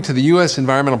 According to the U.S.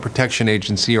 Environmental Protection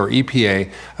Agency, or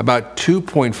EPA, about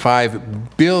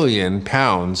 2.5 billion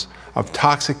pounds of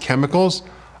toxic chemicals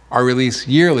are released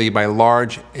yearly by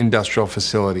large industrial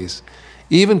facilities.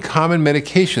 Even common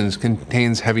medications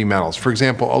contains heavy metals. For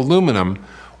example, aluminum,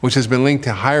 which has been linked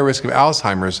to higher risk of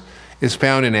Alzheimer's, is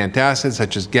found in antacids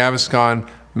such as Gaviscon,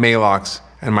 Maalox,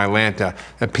 and Mylanta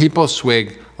that people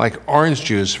swig like orange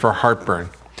juice for heartburn.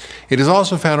 It is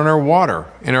also found in our water,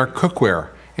 in our cookware,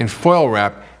 in foil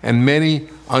wrap, and many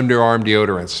underarm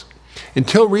deodorants.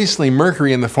 Until recently,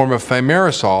 mercury in the form of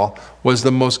thimerosal was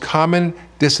the most common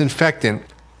disinfectant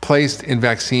placed in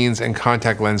vaccines and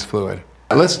contact lens fluid.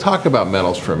 Let's talk about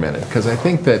metals for a minute, because I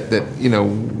think that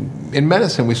in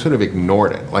medicine we sort of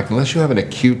ignored it. Like, unless you have an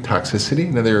acute toxicity,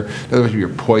 in other words, you're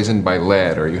poisoned by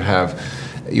lead, or you have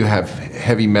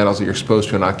heavy metals that you're exposed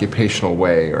to in an occupational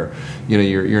way, or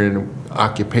you're in an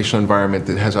occupational environment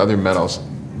that has other metals,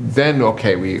 then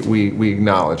okay, we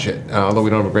acknowledge it, although we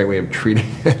don't have a great way of treating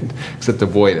it except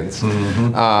avoidance.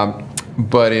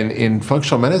 But in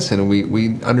functional medicine,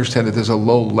 we understand that there's a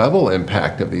low-level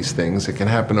impact of these things that can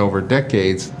happen over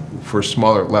decades for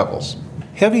smaller levels.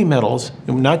 Heavy metals,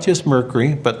 not just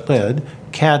mercury, but lead,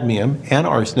 cadmium, and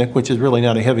arsenic, which is really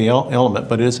not a heavy element,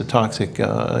 but it is a toxic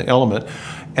element,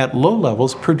 at low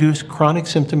levels produce chronic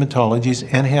symptomatologies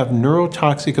and have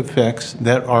neurotoxic effects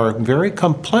that are very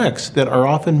complex, that are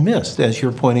often missed, as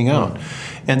you're pointing out.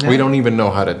 And we don't even know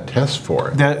how to test for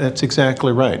it. That's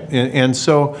exactly right. And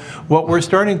so what we're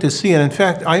starting to see, and in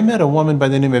fact, I met a woman by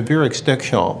the name of Vera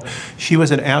Stekshall. She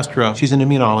was at Astra. She's an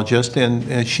immunologist,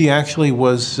 and she actually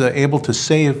was able to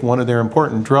save one of their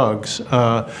important drugs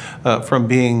from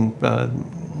being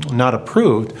not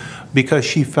approved, because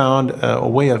she found a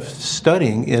way of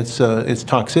studying its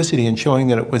toxicity and showing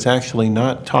that it was actually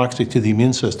not toxic to the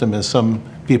immune system as some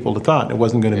people thought. It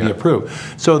wasn't going to be approved.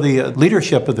 So the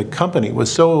leadership of the company was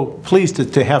so pleased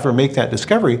to have her make that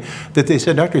discovery that they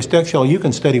said, Dr. Stekshall, you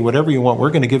can study whatever you want. We're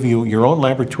going to give you your own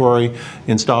laboratory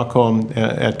in Stockholm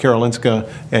at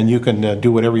Karolinska, and you can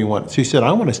do whatever you want. She said,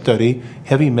 I want to study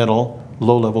heavy metal,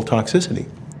 low-level toxicity.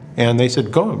 And they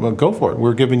said, go for it.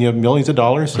 We're giving you millions of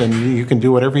dollars, and you can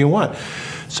do whatever you want.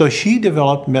 So she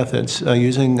developed methods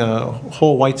using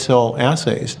whole white cell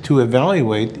assays to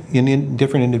evaluate in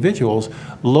different individuals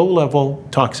low-level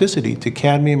toxicity to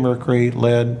cadmium, mercury,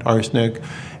 lead, arsenic,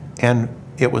 and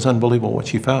it was unbelievable what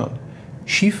she found.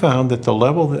 She found that the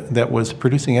level that was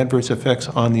producing adverse effects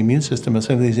on the immune system of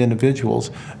some of these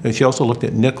individuals, and she also looked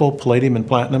at nickel, palladium, and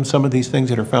platinum. Some of these things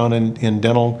that are found in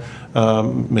dental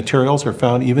materials are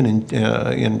found even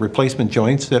in replacement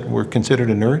joints that were considered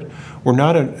inert, were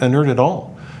not inert at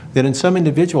all. That in some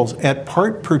individuals, at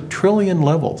part per trillion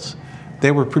levels,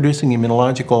 they were producing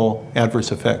immunological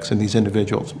adverse effects in these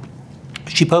individuals.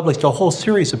 She published a whole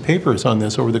series of papers on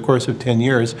this over the course of 10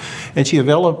 years, and she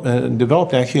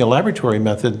developed actually a laboratory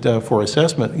method for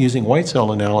assessment using white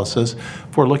cell analysis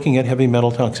for looking at heavy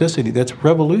metal toxicity that's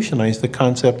revolutionized the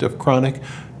concept of chronic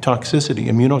toxicity,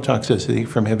 immunotoxicity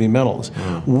from heavy metals,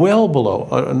 well below,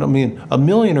 a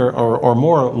million or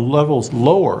more levels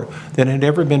lower than had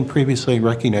ever been previously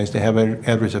recognized to have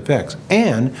adverse effects.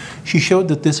 And she showed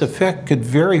that this effect could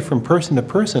vary from person to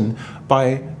person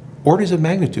by orders of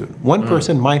magnitude. One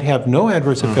person might have no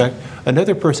adverse effect,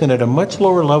 another person at a much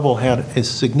lower level had a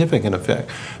significant effect.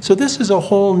 So this is a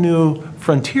whole new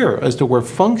frontier as to where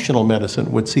functional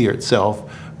medicine would see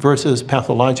itself versus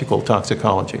pathological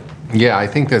toxicology. Yeah, I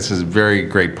think this is a very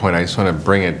great point. I just want to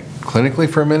bring it clinically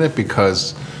for a minute,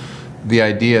 because the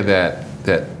idea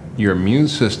that your immune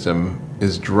system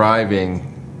is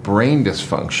driving brain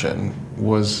dysfunction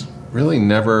was really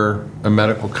never a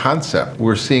medical concept.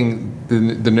 We're seeing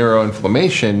the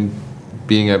neuroinflammation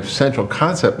being a central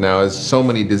concept now as so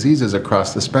many diseases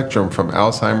across the spectrum, from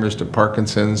Alzheimer's to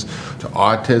Parkinson's to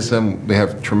autism. They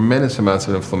have tremendous amounts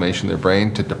of inflammation in their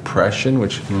brain, to depression,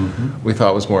 which we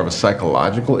thought was more of a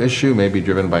psychological issue, maybe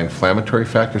driven by inflammatory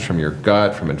factors from your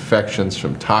gut, from infections,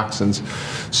 from toxins.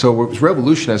 So it was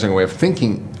revolutionizing our way of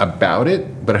thinking about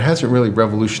it, but it hasn't really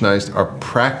revolutionized our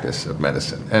practice of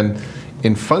medicine. And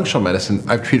in functional medicine,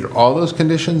 I've treated all those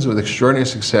conditions with extraordinary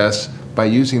success by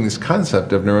using this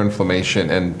concept of neuroinflammation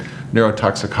and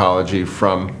neurotoxicology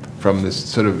from this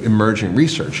sort of emerging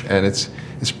research. And it's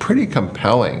pretty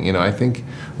compelling. You know, I think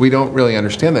we don't really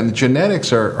understand that. And the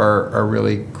genetics are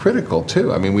really critical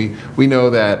too. I mean, we know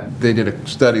that they did a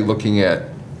study looking at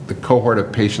the cohort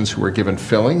of patients who were given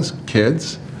fillings,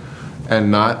 kids,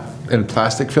 and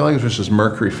plastic fillings versus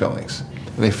mercury fillings.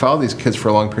 And they followed these kids for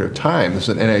a long period of time. This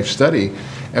is an NIH study.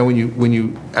 And when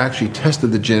you actually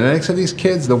tested the genetics of these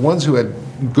kids, the ones who had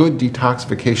good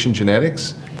detoxification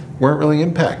genetics weren't really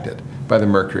impacted by the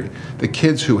mercury. The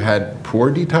kids who had poor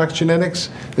detox genetics,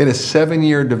 they had a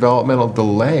 7-year developmental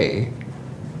delay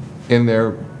in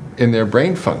their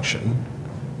brain function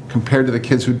compared to the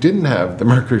kids who didn't have the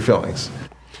mercury fillings.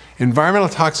 Environmental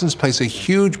toxins place a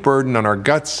huge burden on our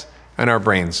guts and our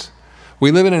brains. We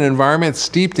live in an environment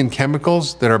steeped in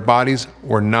chemicals that our bodies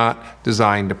were not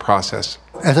designed to process.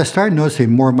 As I started noticing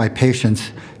more of my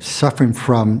patients suffering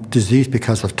from disease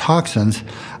because of toxins,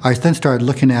 I then started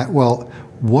looking at, well,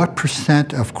 what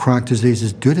 % of chronic disease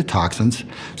is due to toxins?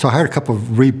 So I hired a couple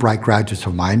of really bright graduates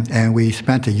of mine, and we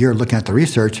spent a year looking at the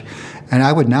research, and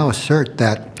I would now assert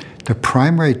that the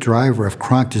primary driver of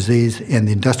chronic disease in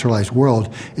the industrialized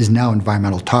world is now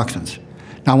environmental toxins.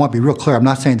 Now, I want to be real clear. I'm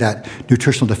not saying that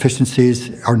nutritional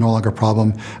deficiencies are no longer a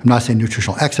problem. I'm not saying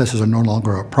nutritional excesses are no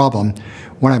longer a problem.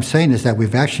 What I'm saying is that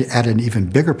we've actually added an even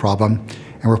bigger problem,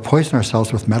 and we're poisoning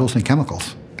ourselves with metals and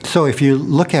chemicals. So if you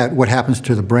look at what happens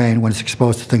to the brain when it's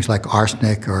exposed to things like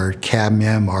arsenic or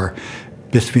cadmium or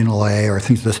bisphenol A or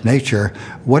things of this nature,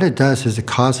 what it does is it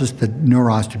causes the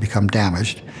neurons to become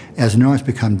damaged. As neurons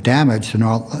become damaged, they're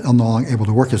no longer able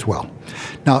to work as well.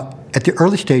 Now, at the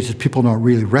early stages, people don't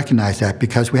really recognize that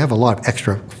because we have a lot of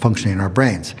extra functioning in our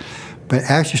brains. But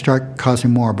as you start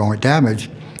causing more and more damage,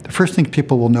 the first thing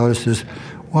people will notice is,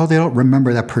 well, they don't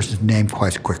remember that person's name quite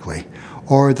as quickly.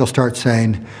 Or they'll start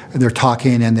saying, they're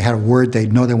talking and they had a word they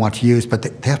know they want to use, but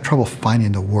they have trouble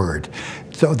finding the word.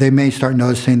 So they may start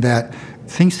noticing that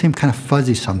things seem kind of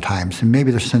fuzzy sometimes, and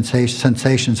maybe there's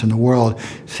sensations in the world.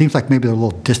 Seems like maybe they're a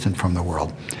little distant from the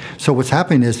world. So what's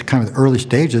happening is kind of the early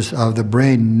stages of the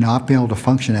brain not being able to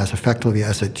function as effectively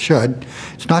as it should.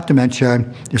 It's not dementia,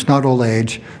 it's not old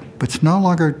age, but it's no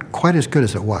longer quite as good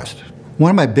as it was. One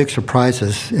of my big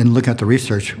surprises in looking at the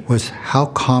research was how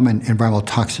common environmental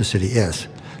toxicity is.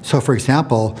 So for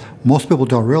example, most people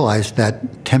don't realize that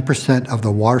 10% of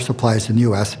the water supplies in the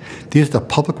US, these are the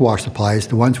public water supplies,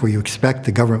 the ones where you expect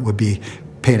the government would be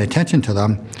paying attention to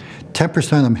them, 10%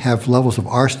 of them have levels of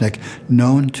arsenic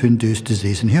known to induce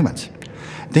disease in humans.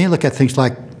 Then you look at things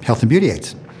like health and beauty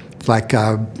aids. Like,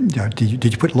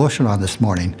 did you put lotion on this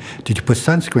morning? Did you put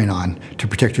sunscreen on to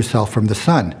protect yourself from the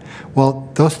sun? Well,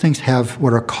 those things have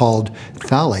what are called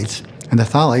phthalates, and the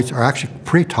phthalates are actually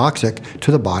pretty toxic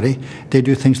to the body. They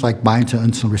do things like bind to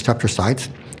insulin receptor sites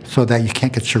so that you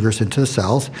can't get sugars into the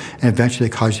cells, and eventually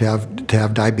they cause you to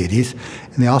have diabetes.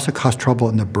 And they also cause trouble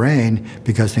in the brain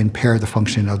because they impair the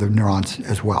functioning of the neurons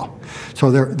as well.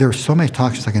 So there are so many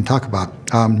toxins I can talk about.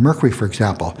 Mercury, for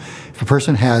example. If a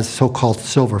person has so-called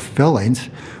silver fillings,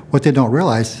 what they don't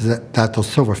realize is that those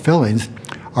silver fillings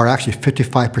are actually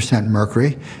 55%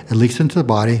 mercury. It leaks into the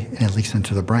body and it leaks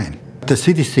into the brain. The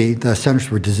CDC, the Centers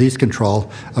for Disease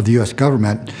Control of the U.S.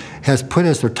 government, has put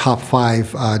as their top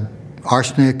 5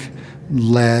 arsenic,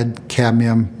 lead,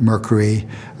 cadmium, mercury,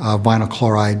 vinyl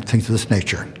chloride, things of this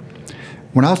nature.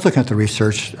 When I was looking at the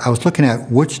research, I was looking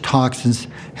at which toxins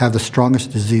have the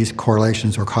strongest disease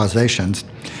correlations or causations,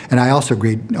 and I also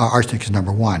agreed arsenic is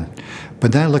number 1.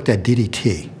 But then I looked at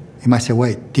DDT. You might say,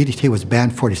 wait, DDT was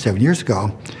banned 47 years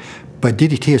ago, but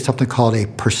DDT is something called a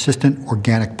persistent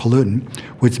organic pollutant,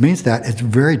 which means that it's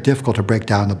very difficult to break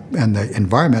down in the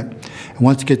environment. And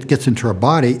once it gets into our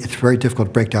body, it's very difficult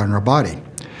to break down in our body.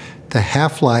 The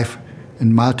half-life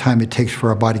and amount of time it takes for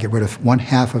our body to get rid of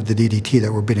 1/2 of the DDT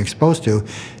that we're being exposed to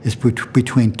is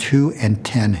between 2 and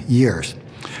 10 years.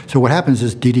 So what happens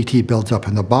is DDT builds up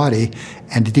in the body,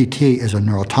 and DDT is a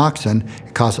neurotoxin.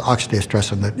 It causes oxidative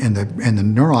stress in the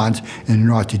neurons, and the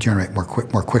neurons degenerate more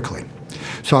quickly.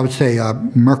 So I would say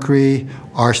mercury,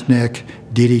 arsenic,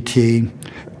 DDT,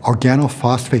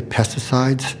 organophosphate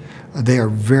pesticides, they are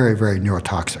very, very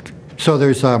neurotoxic. So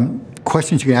there's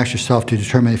questions you can ask yourself to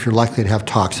determine if you're likely to have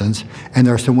toxins, and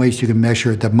there are some ways you can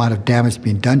measure the amount of damage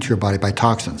being done to your body by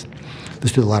toxins.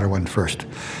 Let's do the latter one first.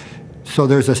 So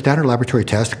there's a standard laboratory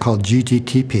test called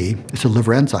GGTP. It's a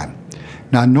liver enzyme.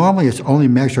 Now, normally it's only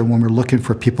measured when we're looking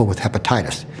for people with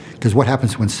hepatitis, because what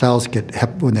happens when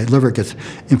when the liver gets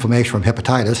inflammation from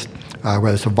hepatitis,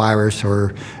 whether it's a virus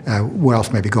or what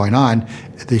else may be going on,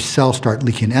 the cells start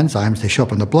leaking enzymes, they show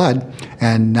up in the blood,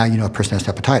 and now you know a person has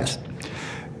hepatitis.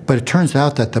 But it turns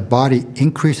out that the body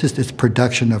increases its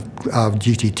production of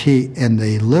GGT in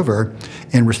the liver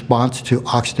in response to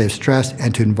oxidative stress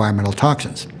and to environmental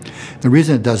toxins. The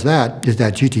reason it does that is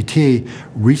that GGT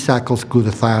recycles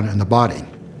glutathione in the body.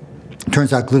 It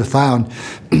turns out glutathione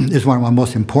is one of our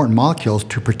most important molecules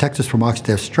to protect us from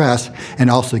oxidative stress and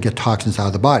also to get toxins out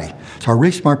of the body. So our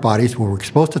really smart bodies, when we're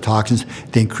exposed to toxins,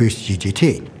 they increase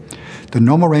GGT. The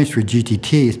normal range for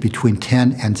GGT is between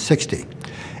 10 and 60.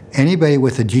 Anybody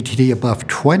with a GGT above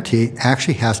 20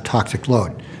 actually has toxic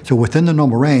load. So within the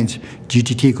normal range,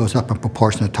 GGT goes up in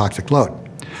proportion to toxic load.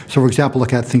 So for example,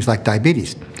 look at things like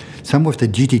diabetes. Someone with a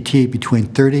GGT between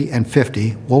 30 and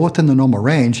 50, well within the normal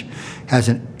range, has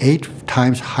an 8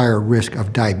 times higher risk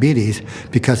of diabetes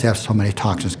because they have so many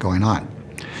toxins going on.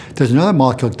 There's another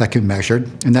molecule that can be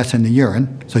measured, and that's in the urine.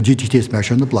 So GGT is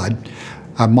measured in the blood.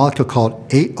 A molecule called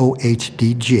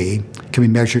 8-OHDG can be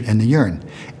measured in the urine.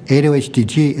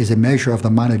 8-OHDG is a measure of the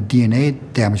amount of DNA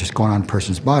damage that's going on in a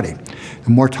person's body.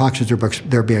 The more toxins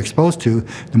they're being exposed to,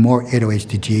 the more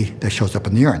 8-OHDG that shows up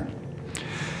in the urine.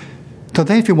 So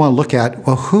then if you want to look at,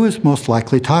 well, who is most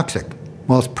likely toxic?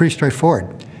 Well, it's pretty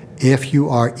straightforward. If you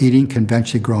are eating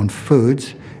conventionally grown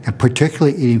foods, and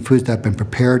particularly eating foods that have been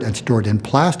prepared and stored in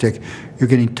plastic, you're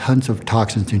getting tons of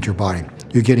toxins into your body.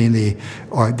 You're getting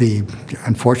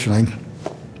unfortunately,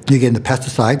 you're getting the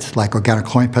pesticides, like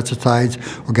organochlorine pesticides,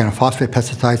 organophosphate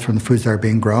pesticides from the foods that are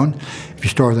being grown. If you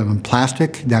store them in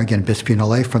plastic, now you're getting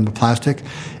bisphenol A from the plastic.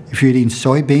 If you're eating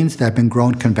soybeans that have been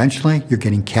grown conventionally, you're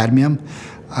getting cadmium.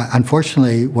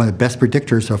 Unfortunately, one of the best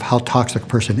predictors of how toxic a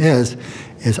person is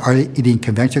are they eating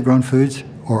conventionally grown foods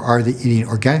or are they eating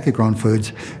organically grown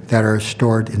foods that are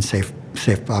stored in safe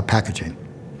packaging?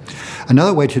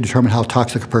 Another way to determine how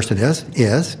toxic a person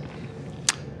is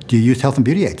do you use health and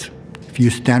beauty aids? If you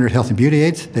use standard health and beauty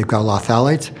aids, they've got a lot of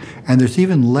phthalates, and there's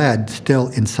even lead still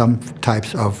in some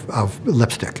types of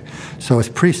lipstick. So it's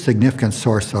a pretty significant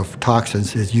source of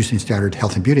toxins is using standard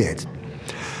health and beauty aids.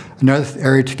 Another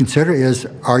area to consider is,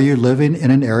 are you living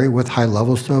in an area with high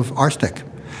levels of arsenic?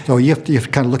 So you have to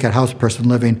kind of look at how's a person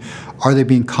living. Are they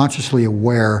being consciously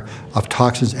aware of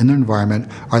toxins in their environment?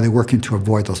 Are they working to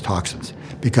avoid those toxins?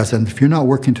 Because then if you're not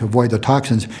working to avoid the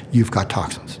toxins, you've got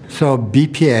toxins. So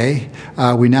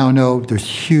BPA, we now know there's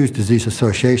huge disease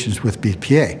associations with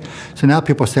BPA. So now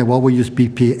people say, well, we'll use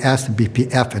BPS and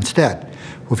BPF instead.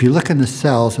 Well, if you look in the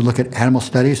cells and look at animal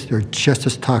studies, they're just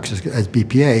as toxic as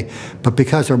BPA, but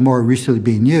because they're more recently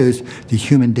being used, the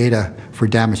human data for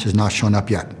damage has not shown up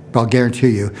yet. But I'll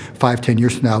guarantee you, 5-10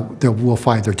 years from now, we'll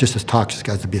find they're just as toxic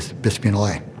as the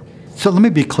bisphenol A. So let me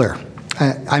be clear.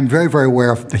 I'm very, very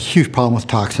aware of the huge problem with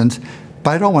toxins,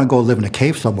 but I don't want to go live in a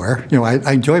cave somewhere. You know,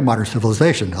 I enjoy modern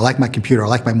civilization. I like my computer. I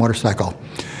like my motorcycle.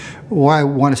 What I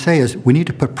want to say is we need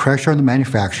to put pressure on the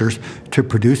manufacturers to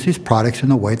produce these products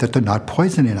in a way that they're not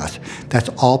poisoning us. That's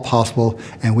all possible,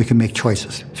 and we can make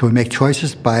choices. So we make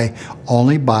choices by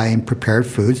only buying prepared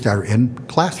foods that are in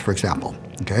glass, for example.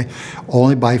 Okay?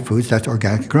 Only buy foods that's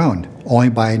organically grown. Only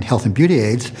buying health and beauty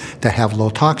aids that have low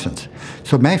toxins.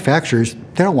 So manufacturers,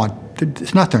 they don't want,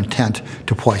 it's not their intent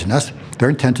to poison us. Their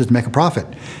intent is to make a profit.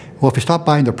 Well, if we stop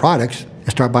buying their products and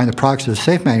start buying the products of the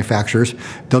safe manufacturers,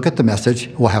 they'll get the message,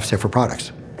 we'll have safer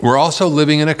products. We're also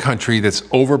living in a country that's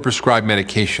overprescribed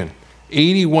medication.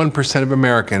 81% of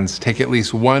Americans take at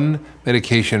least one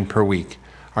medication per week.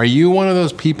 Are you one of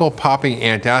those people popping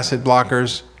antacid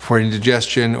blockers for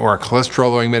indigestion, or a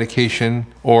cholesterol-lowering medication,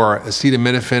 or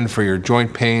acetaminophen for your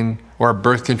joint pain, or a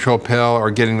birth control pill,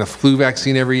 or getting the flu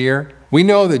vaccine every year? We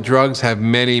know that drugs have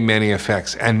many, many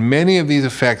effects, and many of these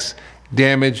effects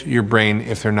damage your brain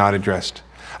if they're not addressed.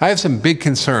 I have some big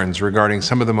concerns regarding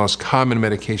some of the most common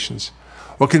medications.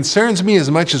 What concerns me as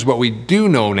much as what we do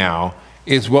know now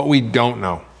is what we don't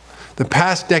know. The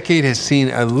past decade has seen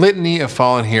a litany of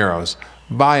fallen heroes: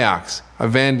 Vioxx,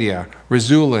 Avandia,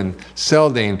 Rizulin,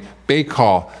 Seldane,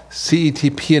 Baycol,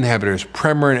 CETP inhibitors,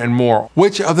 Premarin, and more.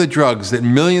 Which of the drugs that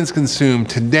millions consume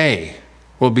today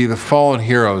will be the fallen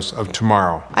heroes of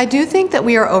tomorrow? I do think that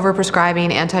we are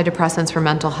overprescribing antidepressants for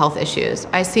mental health issues.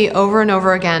 I see over and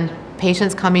over again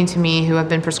patients coming to me who have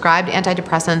been prescribed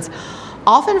antidepressants,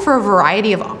 often for a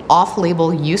variety of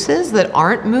off-label uses that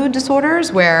aren't mood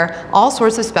disorders, where all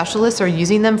sorts of specialists are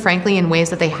using them, frankly, in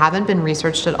ways that they haven't been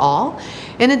researched at all.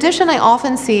 In addition, I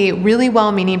often see really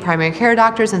well-meaning primary care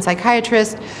doctors and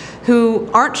psychiatrists who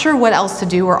aren't sure what else to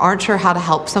do or aren't sure how to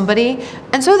help somebody,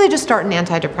 and so they just start an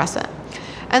antidepressant.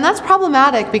 And that's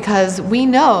problematic because we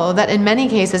know that in many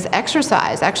cases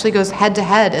exercise actually goes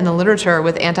head-to-head in the literature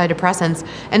with antidepressants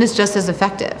and is just as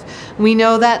effective. We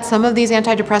know that some of these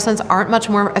antidepressants aren't much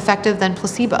more effective than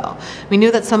placebo. We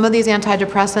know that some of these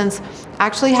antidepressants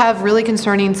actually have really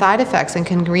concerning side effects and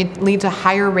can lead to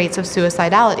higher rates of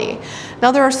suicidality.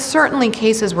 Now, there are certainly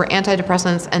cases where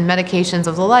antidepressants and medications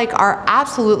of the like are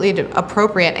absolutely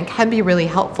appropriate and can be really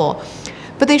helpful,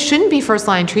 but they shouldn't be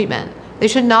first-line treatment. They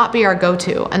should not be our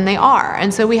go-to, and they are.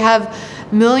 And so we have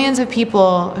millions of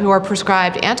people who are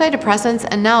prescribed antidepressants,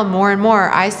 and now more and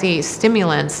more I see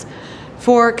stimulants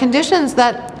for conditions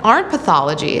that aren't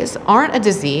pathologies, aren't a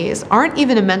disease, aren't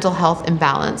even a mental health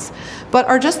imbalance, but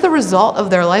are just the result of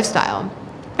their lifestyle.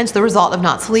 It's the result of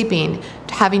not sleeping,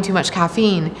 having too much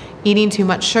caffeine, eating too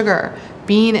much sugar,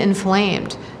 being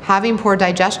inflamed, having poor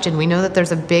digestion. We know that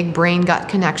there's a big brain-gut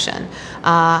connection.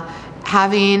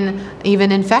 Having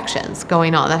even infections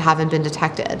going on that haven't been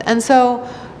detected. And so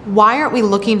why aren't we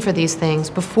looking for these things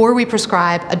before we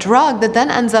prescribe a drug that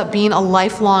then ends up being a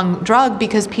lifelong drug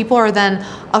because people are then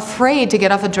afraid to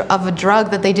get off of a drug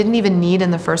that they didn't even need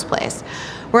in the first place?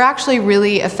 We're actually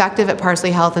really effective at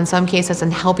Parsley Health in some cases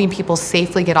in helping people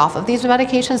safely get off of these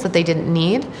medications that they didn't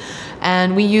need.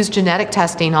 And we use genetic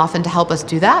testing often to help us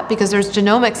do that because there's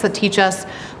genomics that teach us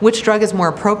which drug is more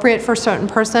appropriate for a certain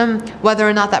person, whether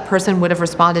or not that person would have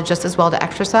responded just as well to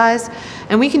exercise.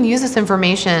 And we can use this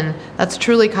information that's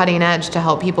truly cutting edge to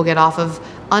help people get off of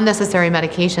unnecessary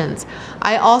medications.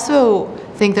 I also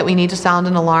think that we need to sound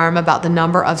an alarm about the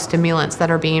number of stimulants that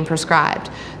are being prescribed.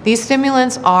 These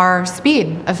stimulants are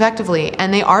speed, effectively,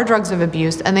 and they are drugs of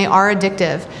abuse, and they are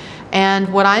addictive.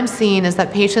 And what I'm seeing is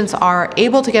that patients are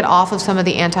able to get off of some of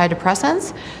the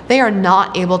antidepressants. They are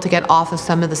not able to get off of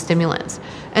some of the stimulants.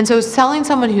 And so telling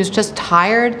someone who's just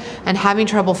tired and having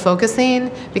trouble focusing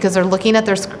because they're looking at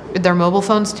their mobile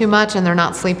phones too much and they're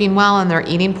not sleeping well and they're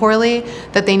eating poorly,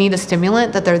 that they need a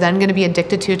stimulant that they're then going to be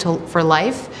addicted to for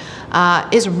life,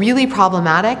 is really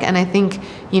problematic. And I think,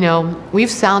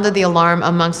 we've sounded the alarm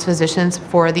amongst physicians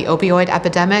for the opioid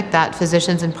epidemic that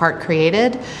physicians in part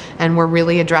created, and we're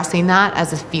really addressing that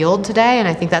as a field today, and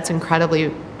I think that's incredibly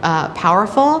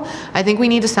powerful. I think we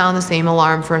need to sound the same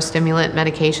alarm for stimulant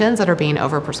medications that are being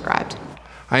overprescribed.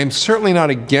 I am certainly not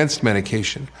against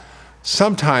medication.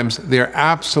 Sometimes they're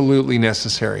absolutely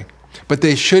necessary, but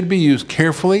they should be used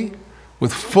carefully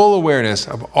with full awareness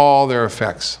of all their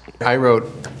effects. I wrote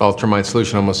Ultramind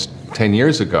Solution almost 10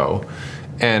 years ago,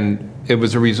 and it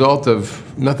was a result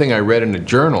of nothing I read in a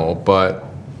journal, but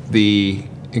the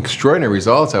extraordinary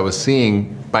results I was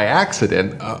seeing by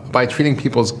accident. By treating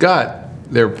people's gut,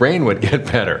 their brain would get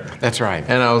better. That's right.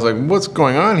 And I was like, what's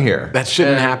going on here? That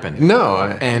shouldn't happen. No.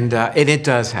 And it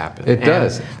does happen. It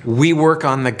does. We work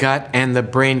on the gut and the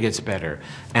brain gets better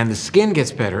and the skin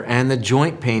gets better and the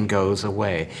joint pain goes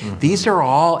away. Mm-hmm. These are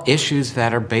all issues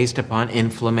that are based upon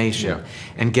inflammation. Yeah.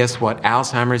 And guess what?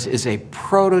 Alzheimer's is a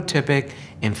prototypic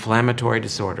inflammatory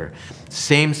disorder.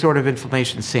 Same sort of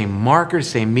inflammation, same markers,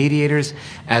 same mediators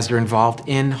as are involved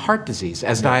in heart disease,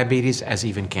 as diabetes, as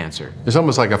even cancer. There's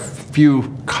almost like a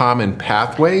few common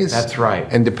pathways. That's right.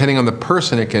 And depending on the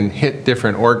person, it can hit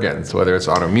different organs, whether it's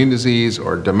autoimmune disease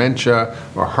or dementia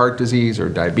or heart disease or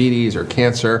diabetes or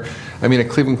cancer. I mean, at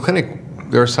Cleveland Clinic,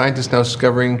 there are scientists now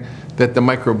discovering that the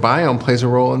microbiome plays a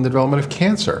role in the development of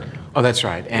cancer. Oh, that's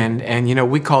right. And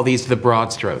we call these the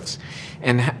broad strokes.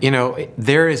 And,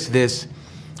 there is this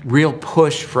real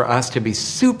push for us to be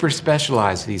super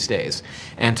specialized these days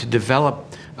and to develop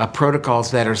protocols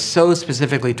that are so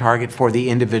specifically targeted for the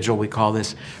individual. We call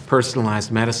this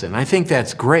personalized medicine. I think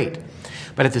that's great.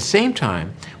 But at the same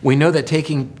time, we know that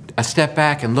taking a step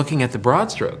back and looking at the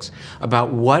broad strokes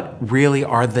about what really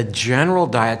are the general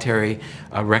dietary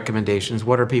recommendations,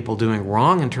 what are people doing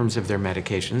wrong in terms of their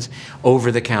medications,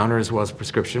 over the counter as well as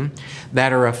prescription,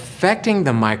 that are affecting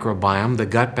the microbiome, the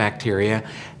gut bacteria,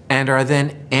 and are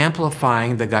then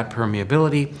amplifying the gut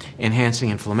permeability, enhancing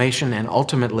inflammation, and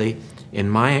ultimately, in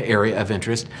my area of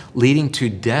interest, leading to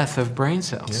death of brain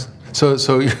cells. Yeah.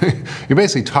 So you're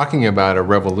basically talking about a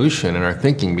revolution in our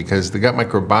thinking, because the gut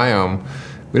microbiome,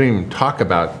 we didn't even talk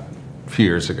about a few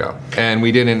years ago. And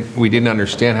we didn't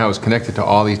understand how it was connected to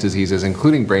all these diseases,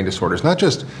 including brain disorders, not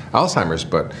just Alzheimer's,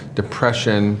 but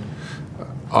depression,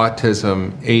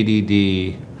 autism,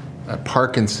 ADD,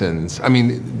 Parkinson's. I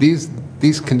mean, these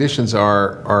conditions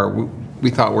we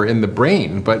thought were in the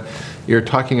brain, but you're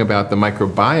talking about the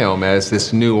microbiome as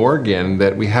this new organ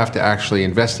that we have to actually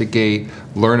investigate,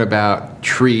 learn about,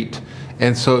 treat.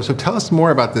 And so tell us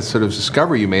more about this sort of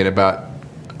discovery you made about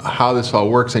how this all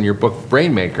works in your book,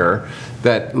 Brainmaker,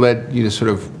 that led you to sort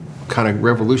of kind of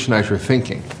revolutionize your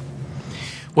thinking.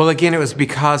 Well, again, it was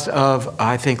because of,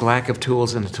 I think, lack of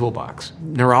tools in the toolbox.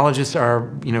 Neurologists are,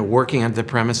 working under the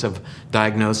premise of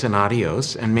diagnose and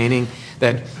adios, and meaning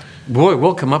that, boy,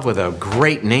 we'll come up with a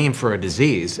great name for a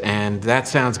disease, and that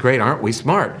sounds great, aren't we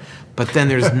smart? But then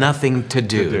there's nothing to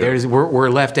do. We're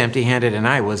left empty-handed, and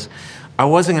I wasn't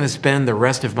going to spend the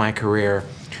rest of my career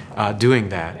doing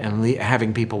that and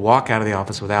having people walk out of the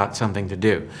office without something to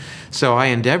do. So I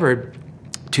endeavored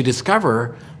to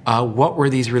discover what were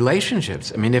these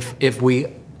relationships. I mean, if we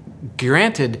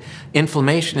granted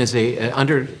inflammation is an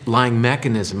underlying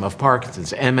mechanism of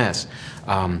Parkinson's, MS,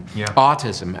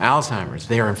 autism, Alzheimer's,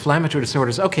 they are inflammatory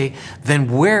disorders, okay,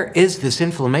 then where is this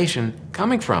inflammation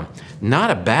coming from? Not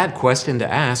a bad question to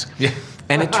ask. Yeah.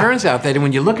 And it turns out that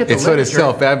when you look at the literature, it's sort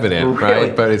of self-evident, really,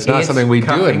 right? But it's not something we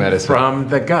do in medicine. From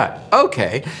the gut.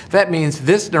 Okay, that means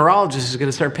this neurologist is going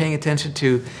to start paying attention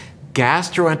to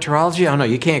gastroenterology. Oh no,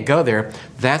 you can't go there.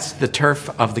 That's the turf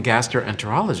of the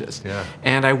gastroenterologist. Yeah.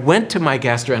 And I went to my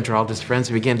gastroenterologist friends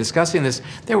and began discussing this.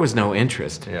 There was no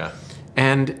interest. Yeah.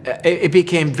 And it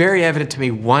became very evident to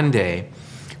me one day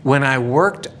when I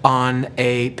worked on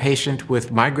a patient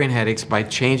with migraine headaches by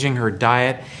changing her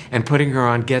diet and putting her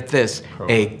on, get this,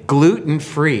 a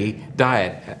gluten-free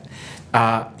diet.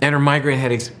 And her migraine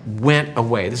headaches went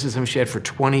away. This is something she had for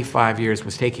 25 years,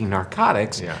 was taking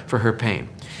narcotics for her pain.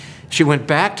 She went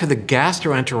back to the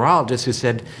gastroenterologist who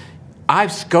said, I've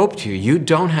scoped you. You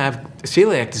don't have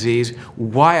celiac disease.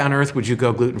 Why on earth would you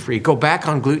go gluten-free? Go back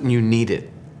on gluten. You need it.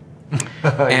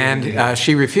 And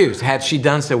she refused. Had she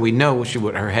done so, we know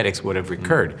her headaches would have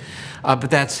recurred. But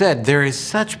that said, there is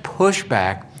such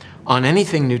pushback on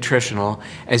anything nutritional.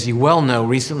 As you well know,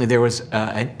 recently there was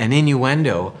an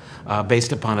innuendo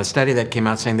based upon a study that came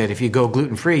out saying that if you go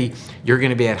gluten-free, you're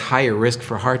going to be at higher risk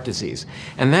for heart disease.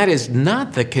 And that is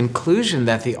not the conclusion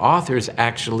that the authors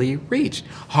actually reached.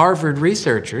 Harvard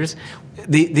researchers,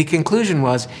 the conclusion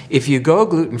was if you go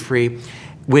gluten-free,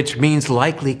 which means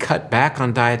likely cut back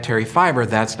on dietary fiber,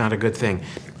 that's not a good thing.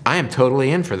 I am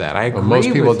totally in for that. I agree. Well,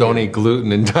 most people with don't you. eat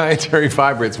gluten and dietary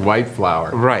fiber. It's white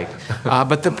flour. Right.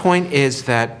 But the point is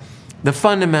that the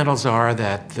fundamentals are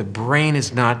that the brain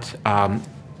is not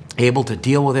able to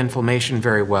deal with inflammation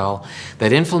very well,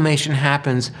 that inflammation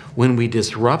happens when we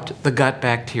disrupt the gut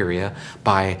bacteria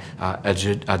by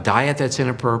a diet that's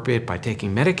inappropriate, by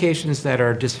taking medications that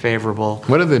are disfavorable.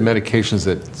 What are the medications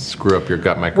that screw up your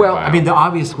gut microbiome? Well, I mean, the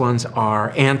obvious ones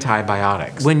are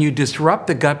antibiotics. When you disrupt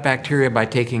the gut bacteria by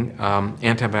taking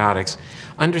antibiotics,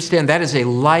 understand that is a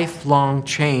lifelong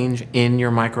change in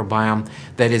your microbiome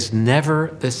that is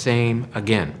never the same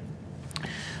again.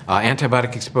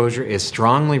 Antibiotic exposure is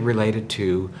strongly related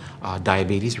to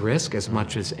diabetes risk, as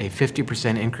much as a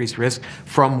 50% increased risk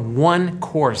from one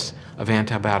course of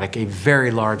antibiotic. A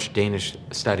very large Danish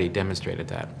study demonstrated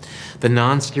that. The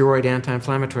non-steroid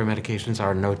anti-inflammatory medications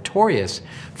are notorious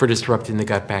for disrupting the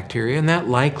gut bacteria, and that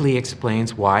likely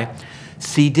explains why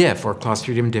C. diff, or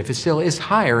Clostridium difficile, is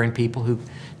higher in people who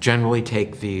generally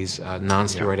take these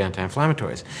non-steroid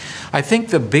anti-inflammatories. I think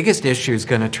the biggest issue is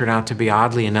going to turn out to be,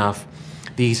 oddly enough,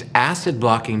 these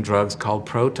acid-blocking drugs called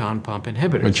proton pump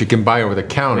inhibitors. Which you can buy over the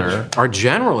counter. Which are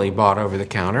generally bought over the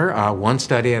counter. One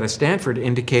study out of Stanford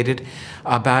indicated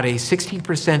about a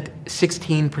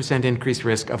 16% increased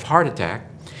risk of heart attack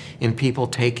in people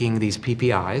taking these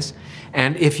PPIs.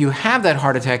 And if you have that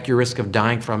heart attack, your risk of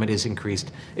dying from it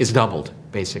is doubled,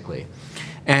 basically.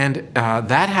 And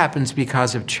that happens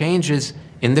because of changes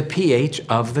in the pH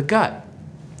of the gut.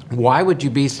 Why would you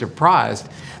be surprised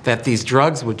that these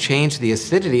drugs would change the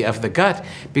acidity of the gut?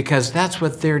 Because that's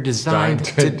what they're designed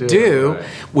to do. Right.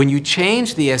 When you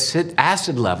change the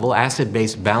acid level,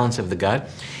 acid-base balance of the gut,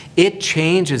 it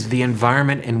changes the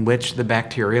environment in which the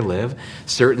bacteria live.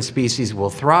 Certain species will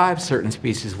thrive, certain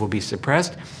species will be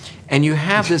suppressed, and you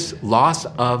have this loss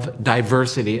of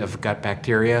diversity of gut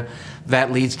bacteria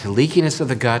that leads to leakiness of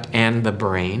the gut and the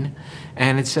brain,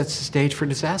 and it sets the stage for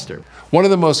disaster. One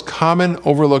of the most common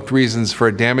overlooked reasons for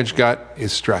a damaged gut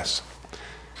is stress.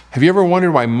 Have you ever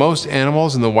wondered why most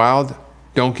animals in the wild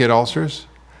don't get ulcers?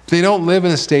 They don't live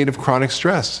in a state of chronic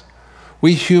stress.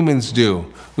 We humans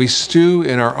do. We stew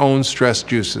in our own stress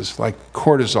juices, like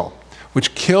cortisol,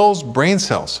 which kills brain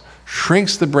cells,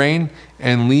 shrinks the brain,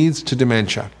 and leads to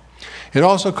dementia. It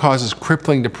also causes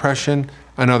crippling depression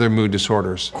and other mood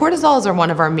disorders. Cortisols are one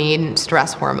of our main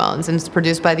stress hormones, and it's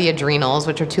produced by the adrenals,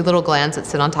 which are two little glands that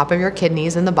sit on top of your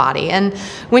kidneys in the body. And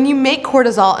when you make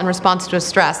cortisol in response to a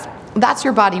stress, that's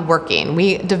your body working.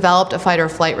 We developed a fight or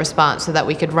flight response so that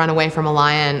we could run away from a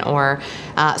lion or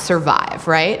survive,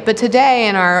 right? But today,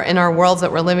 in our worlds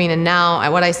that we're living in now,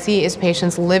 what I see is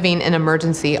patients living in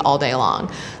emergency all day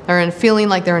long. They're feeling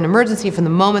like they're in emergency from the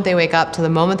moment they wake up to the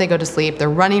moment they go to sleep. They're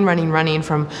running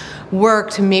from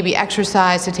work to maybe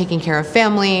exercise to taking care of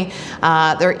family.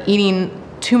 They're eating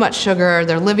too much sugar,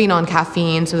 they're living on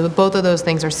caffeine, so both of those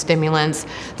things are stimulants.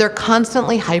 They're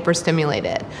constantly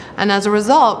hyperstimulated. And as a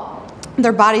result,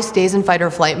 their body stays in fight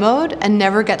or flight mode and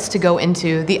never gets to go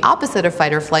into the opposite of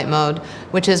fight or flight mode,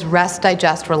 which is rest,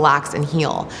 digest, relax, and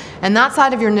heal. And that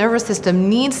side of your nervous system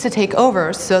needs to take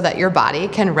over so that your body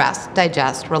can rest,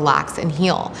 digest, relax, and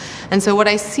heal. And so what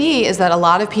I see is that a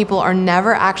lot of people are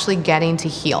never actually getting to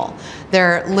heal.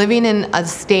 They're living in a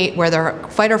state where their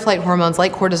fight or flight hormones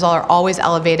like cortisol are always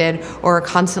elevated or are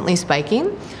constantly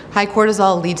spiking. High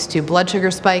cortisol leads to blood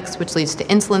sugar spikes, which leads to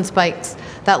insulin spikes.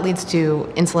 That leads to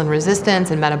insulin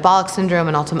resistance and metabolic syndrome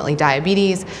and ultimately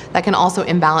diabetes. That can also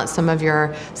imbalance some of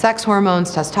your sex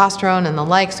hormones, testosterone and the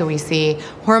like. So we see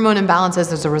hormone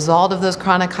imbalances as a result of those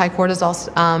chronic high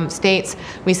cortisol states.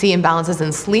 We see imbalances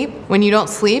in sleep. When you don't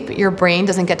sleep, your brain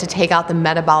doesn't get to take out the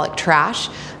metabolic trash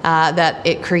that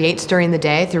it creates during the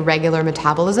day through regular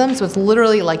metabolism. So it's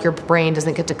literally like your brain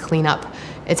doesn't get to clean up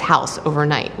its house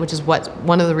overnight, which is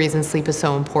one of the reasons sleep is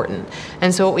so important.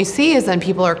 And so what we see is then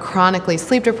people are chronically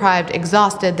sleep deprived,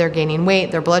 exhausted, they're gaining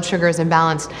weight, their blood sugar is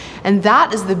imbalanced, and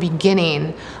that is the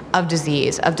beginning of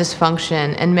disease, of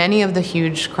dysfunction, and many of the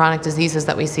huge chronic diseases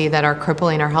that we see that are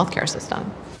crippling our healthcare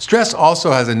system. Stress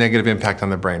also has a negative impact on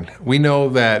the brain. We know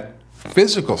that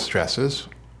physical stresses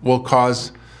will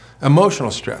cause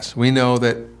emotional stress. We know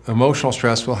that emotional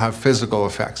stress will have physical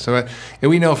effects. So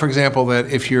we know, for example, that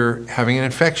if you're having an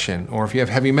infection, or if you have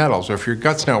heavy metals, or if your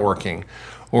gut's not working,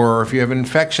 or if you have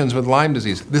infections with Lyme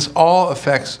disease, this all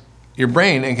affects your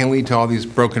brain and can lead to all these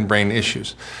broken brain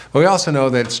issues. But we also know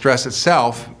that stress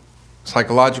itself,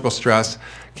 psychological stress,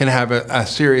 can have a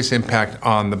serious impact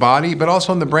on the body, but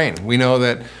also on the brain. We know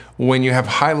that when you have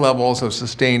high levels of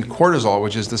sustained cortisol,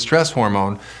 which is the stress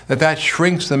hormone, that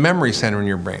shrinks the memory center in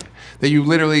your brain, that you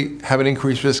literally have an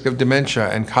increased risk of dementia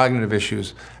and cognitive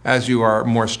issues as you are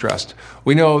more stressed.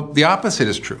 We know the opposite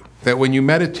is true, that when you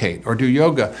meditate or do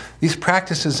yoga, these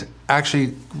practices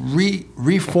actually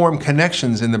reform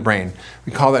connections in the brain.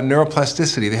 We call that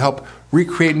neuroplasticity. They help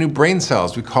recreate new brain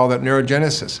cells. We call that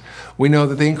neurogenesis. We know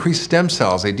that they increase stem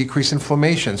cells, they decrease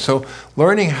inflammation. So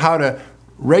learning how to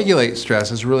regulate stress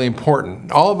is really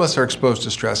important. All of us are exposed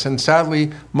to stress, and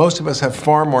sadly, most of us have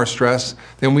far more stress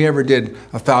than we ever did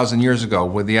 1,000 years ago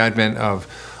with the advent of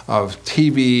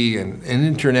TV and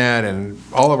internet and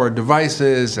all of our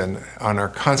devices and on our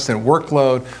constant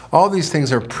workload. All these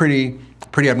things are pretty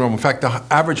abnormal. In fact, the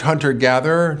average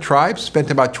hunter-gatherer tribe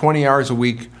spent about 20 hours a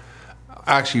week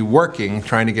actually working,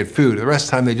 trying to get food. The rest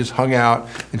of the time they just hung out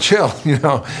and chilled.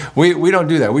 We don't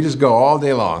do that. We just go all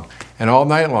day long and all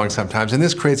night long sometimes, and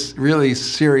this creates really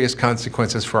serious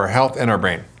consequences for our health and our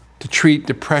brain. To treat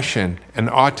depression and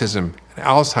autism and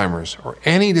Alzheimer's or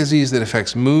any disease that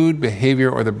affects mood,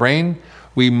 behavior, or the brain,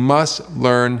 we must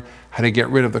learn how to get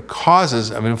rid of the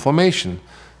causes of inflammation,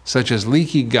 such as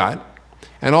leaky gut,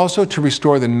 and also to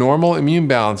restore the normal immune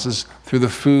balances through the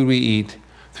food we eat,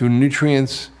 through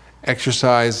nutrients,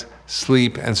 exercise,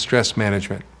 sleep, and stress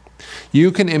management.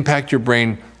 You can impact your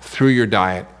brain through your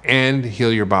diet and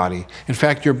heal your body. In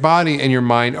fact, your body and your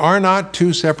mind are not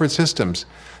two separate systems.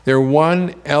 They're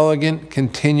one elegant,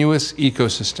 continuous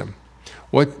ecosystem.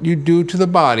 What you do to the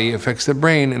body affects the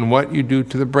brain, and what you do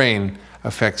to the brain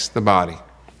affects the body.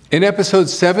 In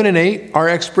episodes 7 and 8, our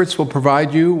experts will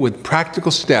provide you with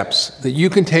practical steps that you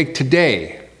can take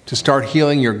today to start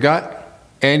healing your gut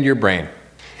and your brain.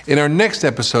 In our next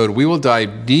episode, we will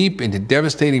dive deep into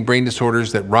devastating brain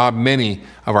disorders that rob many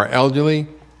of our elderly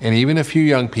and even a few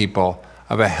young people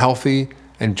of a healthy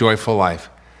and joyful life.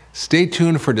 Stay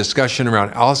tuned for discussion around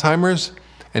Alzheimer's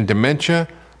and dementia,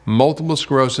 multiple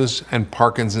sclerosis, and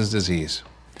Parkinson's disease.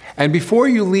 And before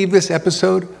you leave this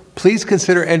episode, please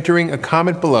consider entering a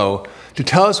comment below to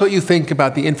tell us what you think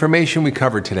about the information we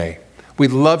covered today.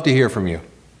 We'd love to hear from you.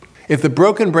 If the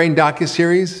Broken Brain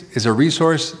docuseries is a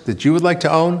resource that you would like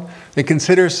to own, then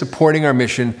consider supporting our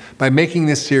mission by making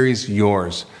this series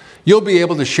yours. You'll be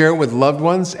able to share it with loved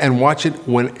ones and watch it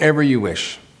whenever you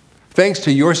wish. Thanks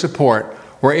to your support,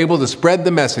 we're able to spread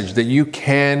the message that you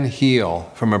can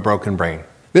heal from a broken brain.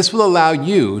 This will allow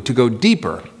you to go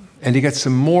deeper and to get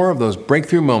some more of those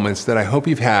breakthrough moments that I hope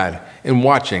you've had in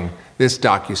watching this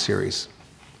docuseries.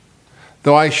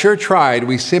 Though I sure tried,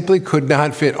 we simply could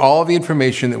not fit all the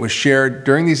information that was shared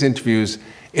during these interviews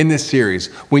in this series.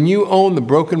 When you own the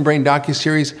Broken Brain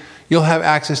docuseries, you'll have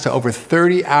access to over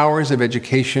 30 hours of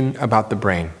education about the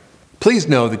brain. Please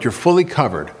know that you're fully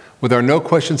covered with our no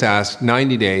questions asked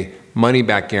 90-day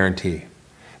money-back guarantee.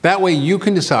 That way you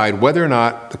can decide whether or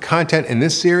not the content in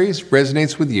this series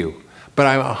resonates with you, but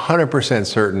I'm 100%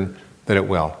 certain that it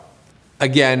will.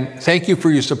 Again, thank you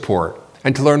for your support.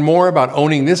 And to learn more about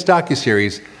owning this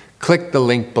docuseries, click the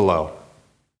link below.